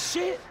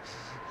 bullshit.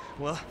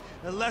 Well,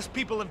 less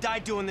people have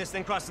died doing this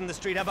than crossing the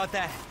street. How about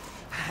that?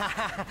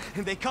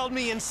 They called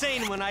me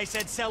insane when I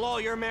said sell all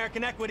your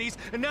American equities,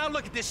 and now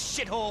look at this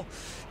shithole.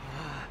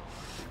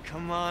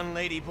 Come on,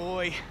 lady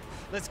boy.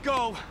 Let's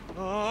go.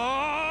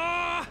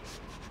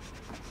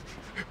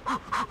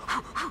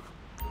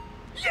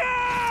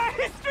 Yeah!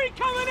 History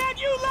coming at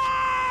you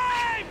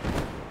live!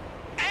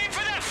 Aim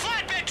for that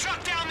flatbed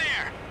truck down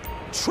there!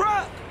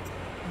 Truck?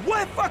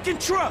 What fucking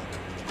truck?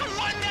 The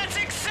one that's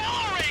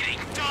accelerating,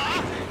 duh!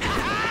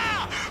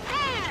 Ha-ha!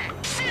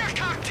 Boom! Fear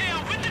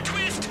cocktail with the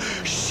twist.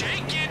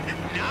 Shaken,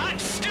 not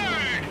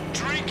stirred.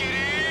 Drink it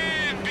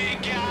in,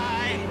 big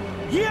guy.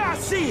 Yeah, I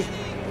see it.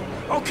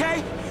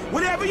 Okay,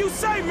 whatever you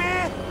say,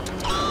 man.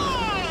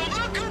 Oh,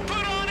 look who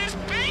put on his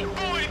big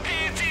boy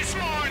pants this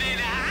morning,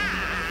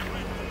 ah!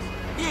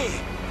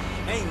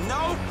 Yeah, ain't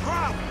no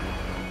problem.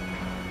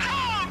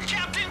 Oh,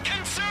 Captain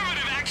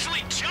Conservative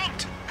actually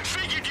jumped.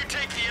 Figured you'd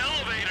take the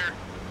elevator.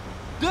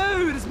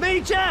 Dude, it's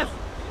me, Jeff!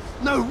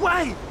 No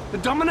way! The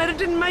Dominator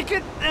didn't make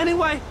it?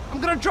 Anyway, I'm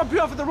gonna drop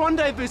you off at the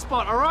rendezvous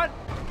spot, alright?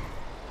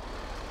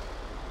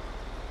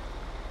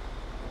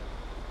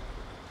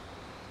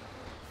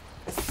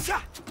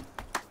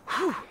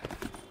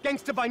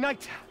 Gangster by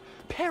night,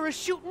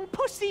 parachuting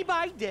pussy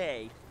by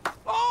day.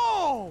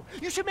 Oh,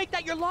 you should make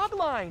that your log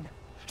line.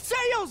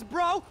 Sales,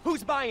 bro!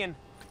 Who's buying?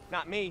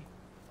 Not me.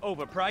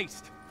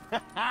 Overpriced.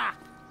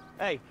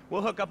 Hey,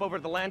 we'll hook up over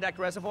to the Landak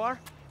Reservoir,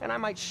 and I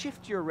might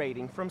shift your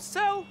rating from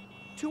sell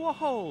to a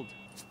hold.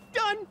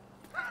 Done!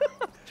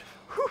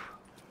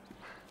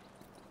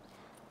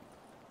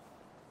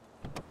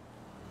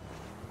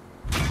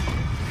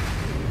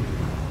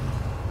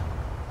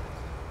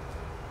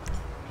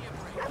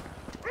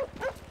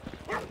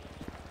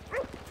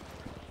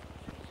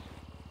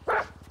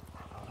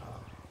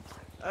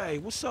 Hey,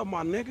 what's up,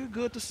 my nigga?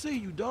 Good to see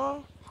you,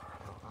 dawg.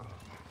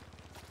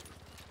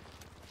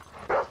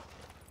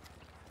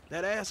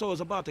 That asshole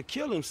is about to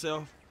kill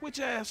himself. Which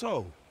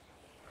asshole?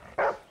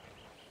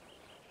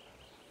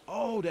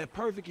 Oh, that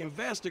perfect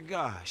investor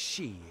guy.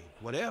 Shit,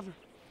 whatever.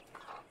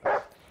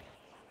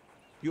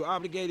 You're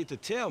obligated to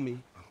tell me.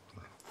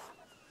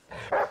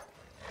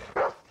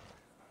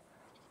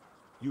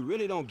 You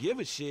really don't give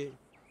a shit,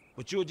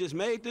 but you're just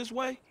made this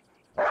way?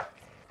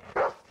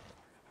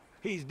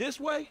 He's this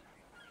way?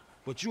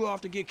 But you have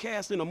to get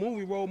cast in a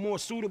movie role more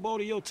suitable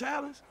to your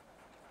talents?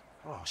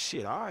 Oh,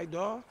 shit, all right,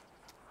 dawg.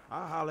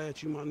 I'll holler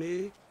at you, my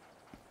nigga.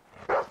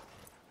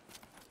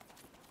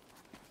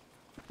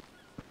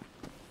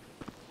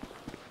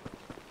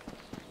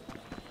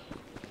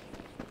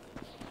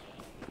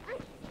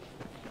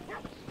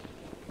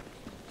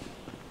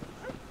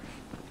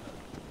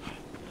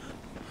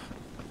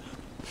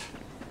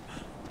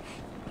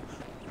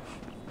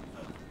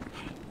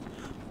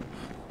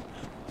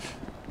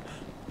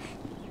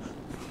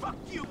 Fuck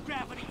you,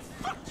 Gravity!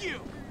 Fuck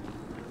you!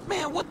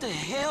 Man, what the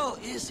hell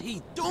is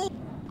he doing?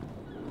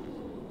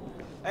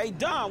 Hey,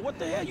 Don, what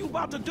the hell you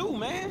about to do,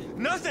 man?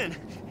 Nothing!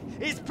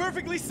 It's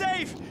perfectly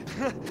safe!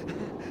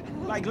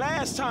 Like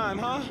last time,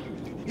 huh?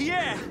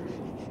 Yeah!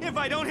 If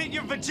I don't hit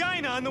your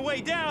vagina on the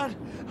way down!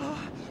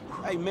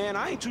 Hey, man,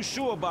 I ain't too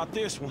sure about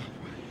this one.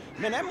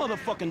 Man, that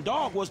motherfucking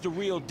dog was the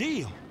real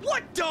deal.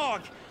 What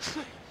dog?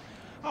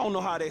 I don't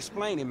know how to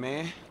explain it,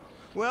 man.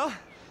 Well,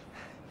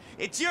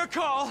 it's your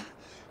call.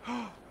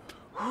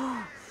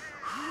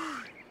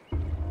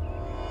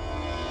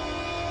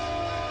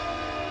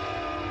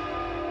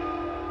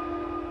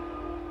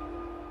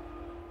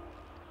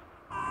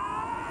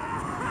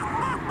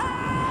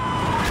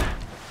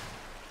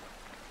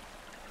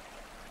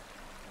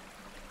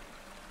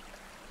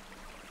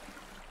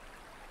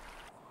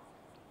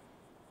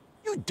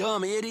 You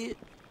dumb idiot.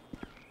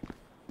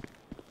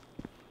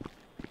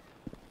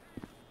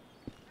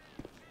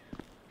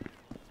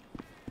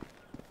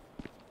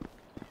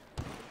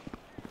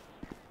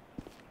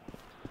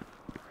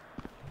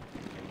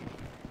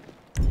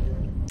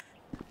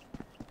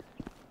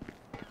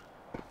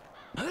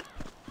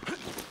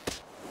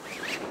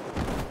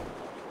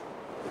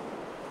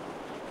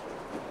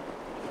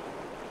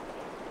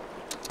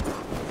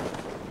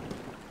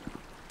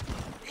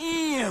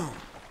 Damn.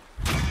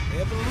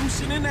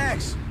 Evolution in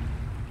action.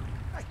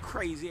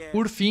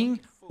 Por fim,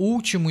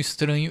 Último,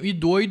 Estranho e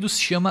Doido se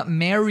chama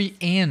Mary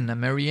Ann. A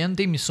Mary Ann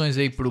tem missões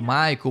aí pro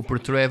Michael, pro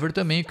Trevor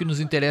também, o que nos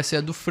interessa é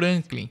a do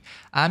Franklin.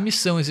 A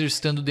missão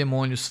Exercitando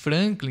Demônios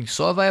Franklin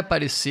só vai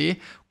aparecer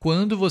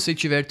quando você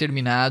tiver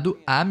terminado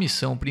a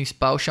missão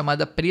principal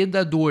chamada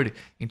Predador.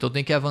 Então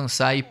tem que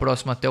avançar aí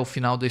próximo até o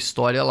final da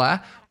história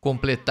lá,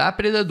 completar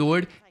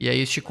Predador, e aí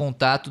este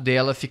contato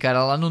dela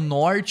ficará lá no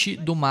norte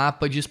do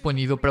mapa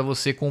disponível para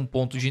você com um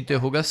ponto de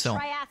interrogação.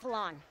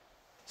 Triathlon.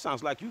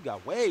 Sounds like you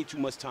got way too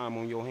much time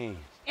on your hands.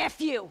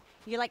 F you.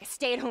 You like a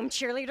stay-at-home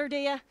cheerleader, do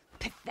ya?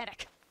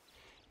 Pathetic.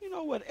 You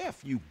know what?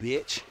 F you,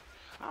 bitch.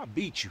 I'll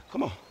beat you.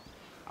 Come on.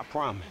 I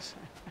promise.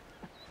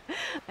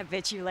 I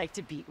bet you like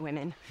to beat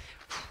women.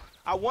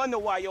 I wonder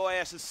why your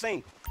ass is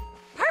single.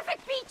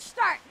 Perfect beach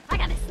start. I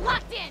got this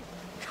locked in.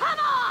 Come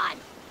on!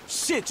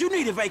 Shit, you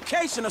need a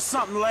vacation or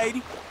something,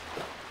 lady.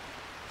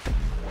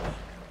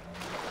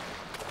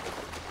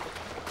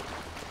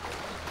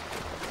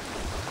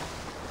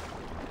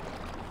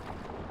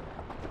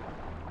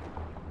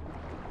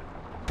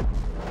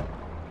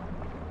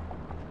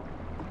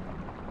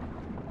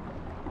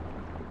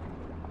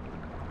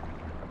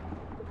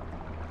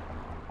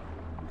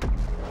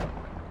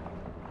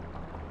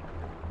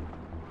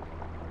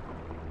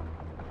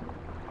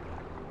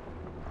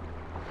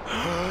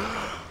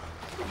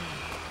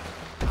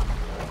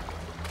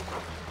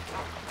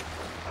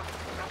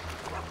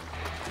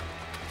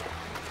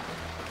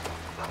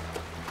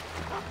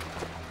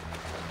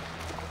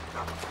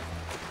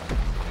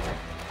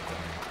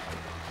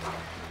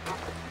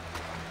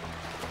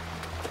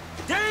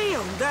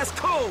 that's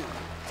cool.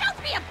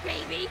 Don't be a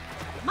baby.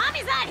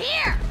 Mommy's not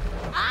here.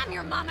 I'm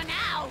your mama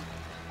now.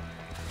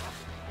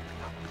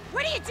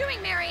 What are you doing,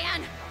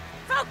 Marianne?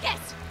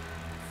 Focus!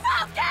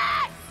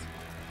 Focus!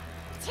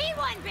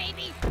 T1,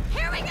 baby.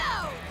 Here we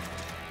go.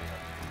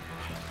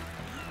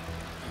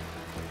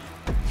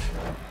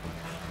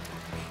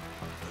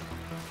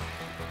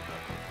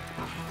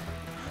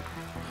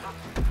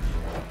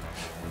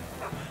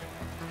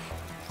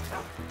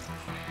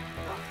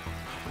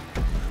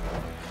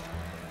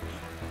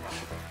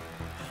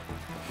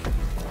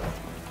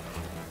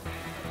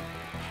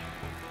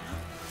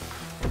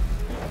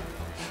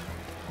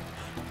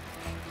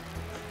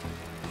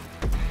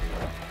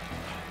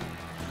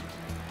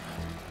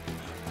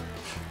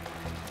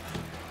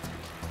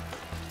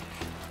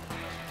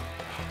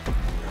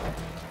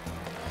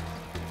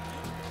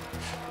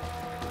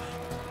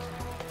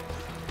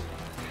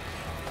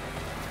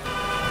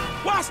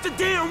 Watch the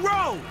damn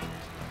road!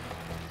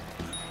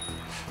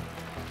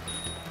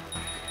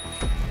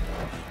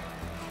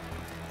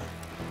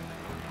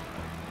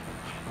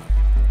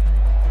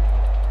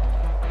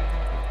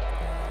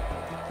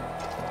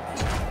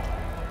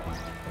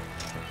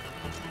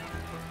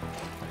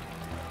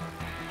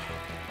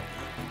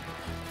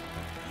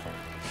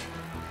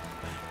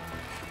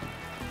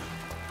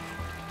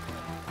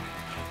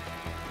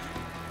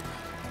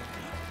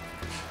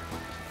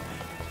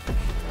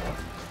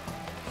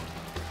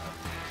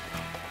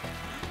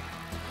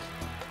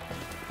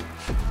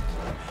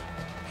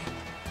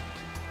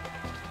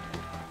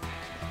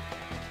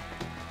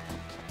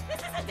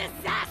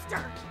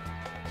 Disaster!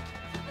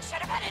 I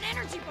should have had an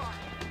energy bar.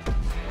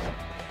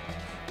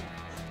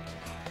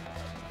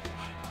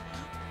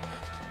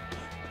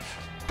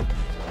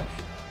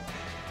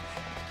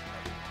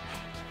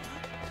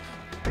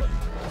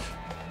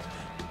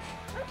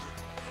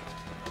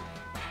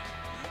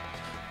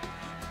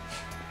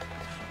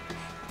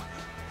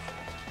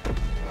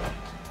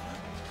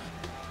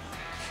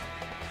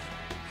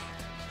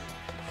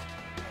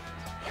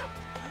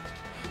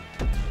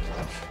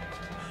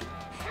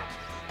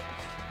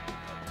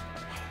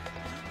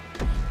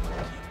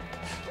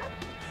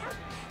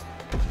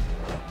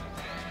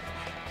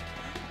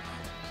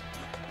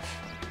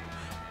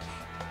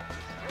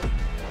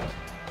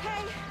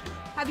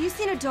 Have you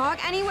seen a dog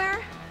anywhere?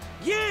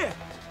 Yeah!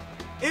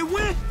 It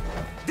went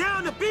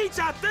down the beach,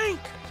 I think!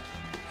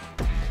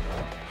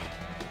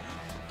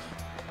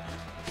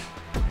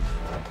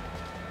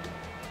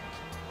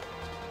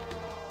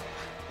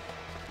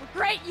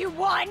 Great, you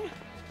won!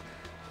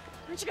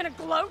 Aren't you gonna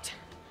gloat?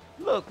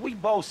 Look, we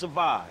both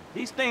survived.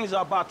 These things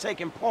are about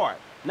taking part,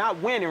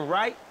 not winning,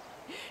 right?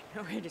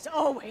 No, it is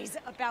always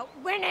about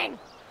winning!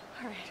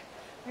 Alright,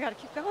 I gotta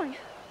keep going.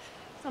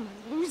 I'm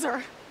a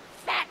loser.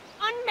 Fat,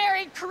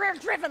 unmarried,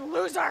 career-driven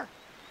loser!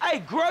 Hey,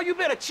 girl, you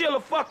better chill the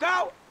fuck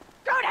out!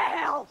 Go to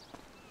hell!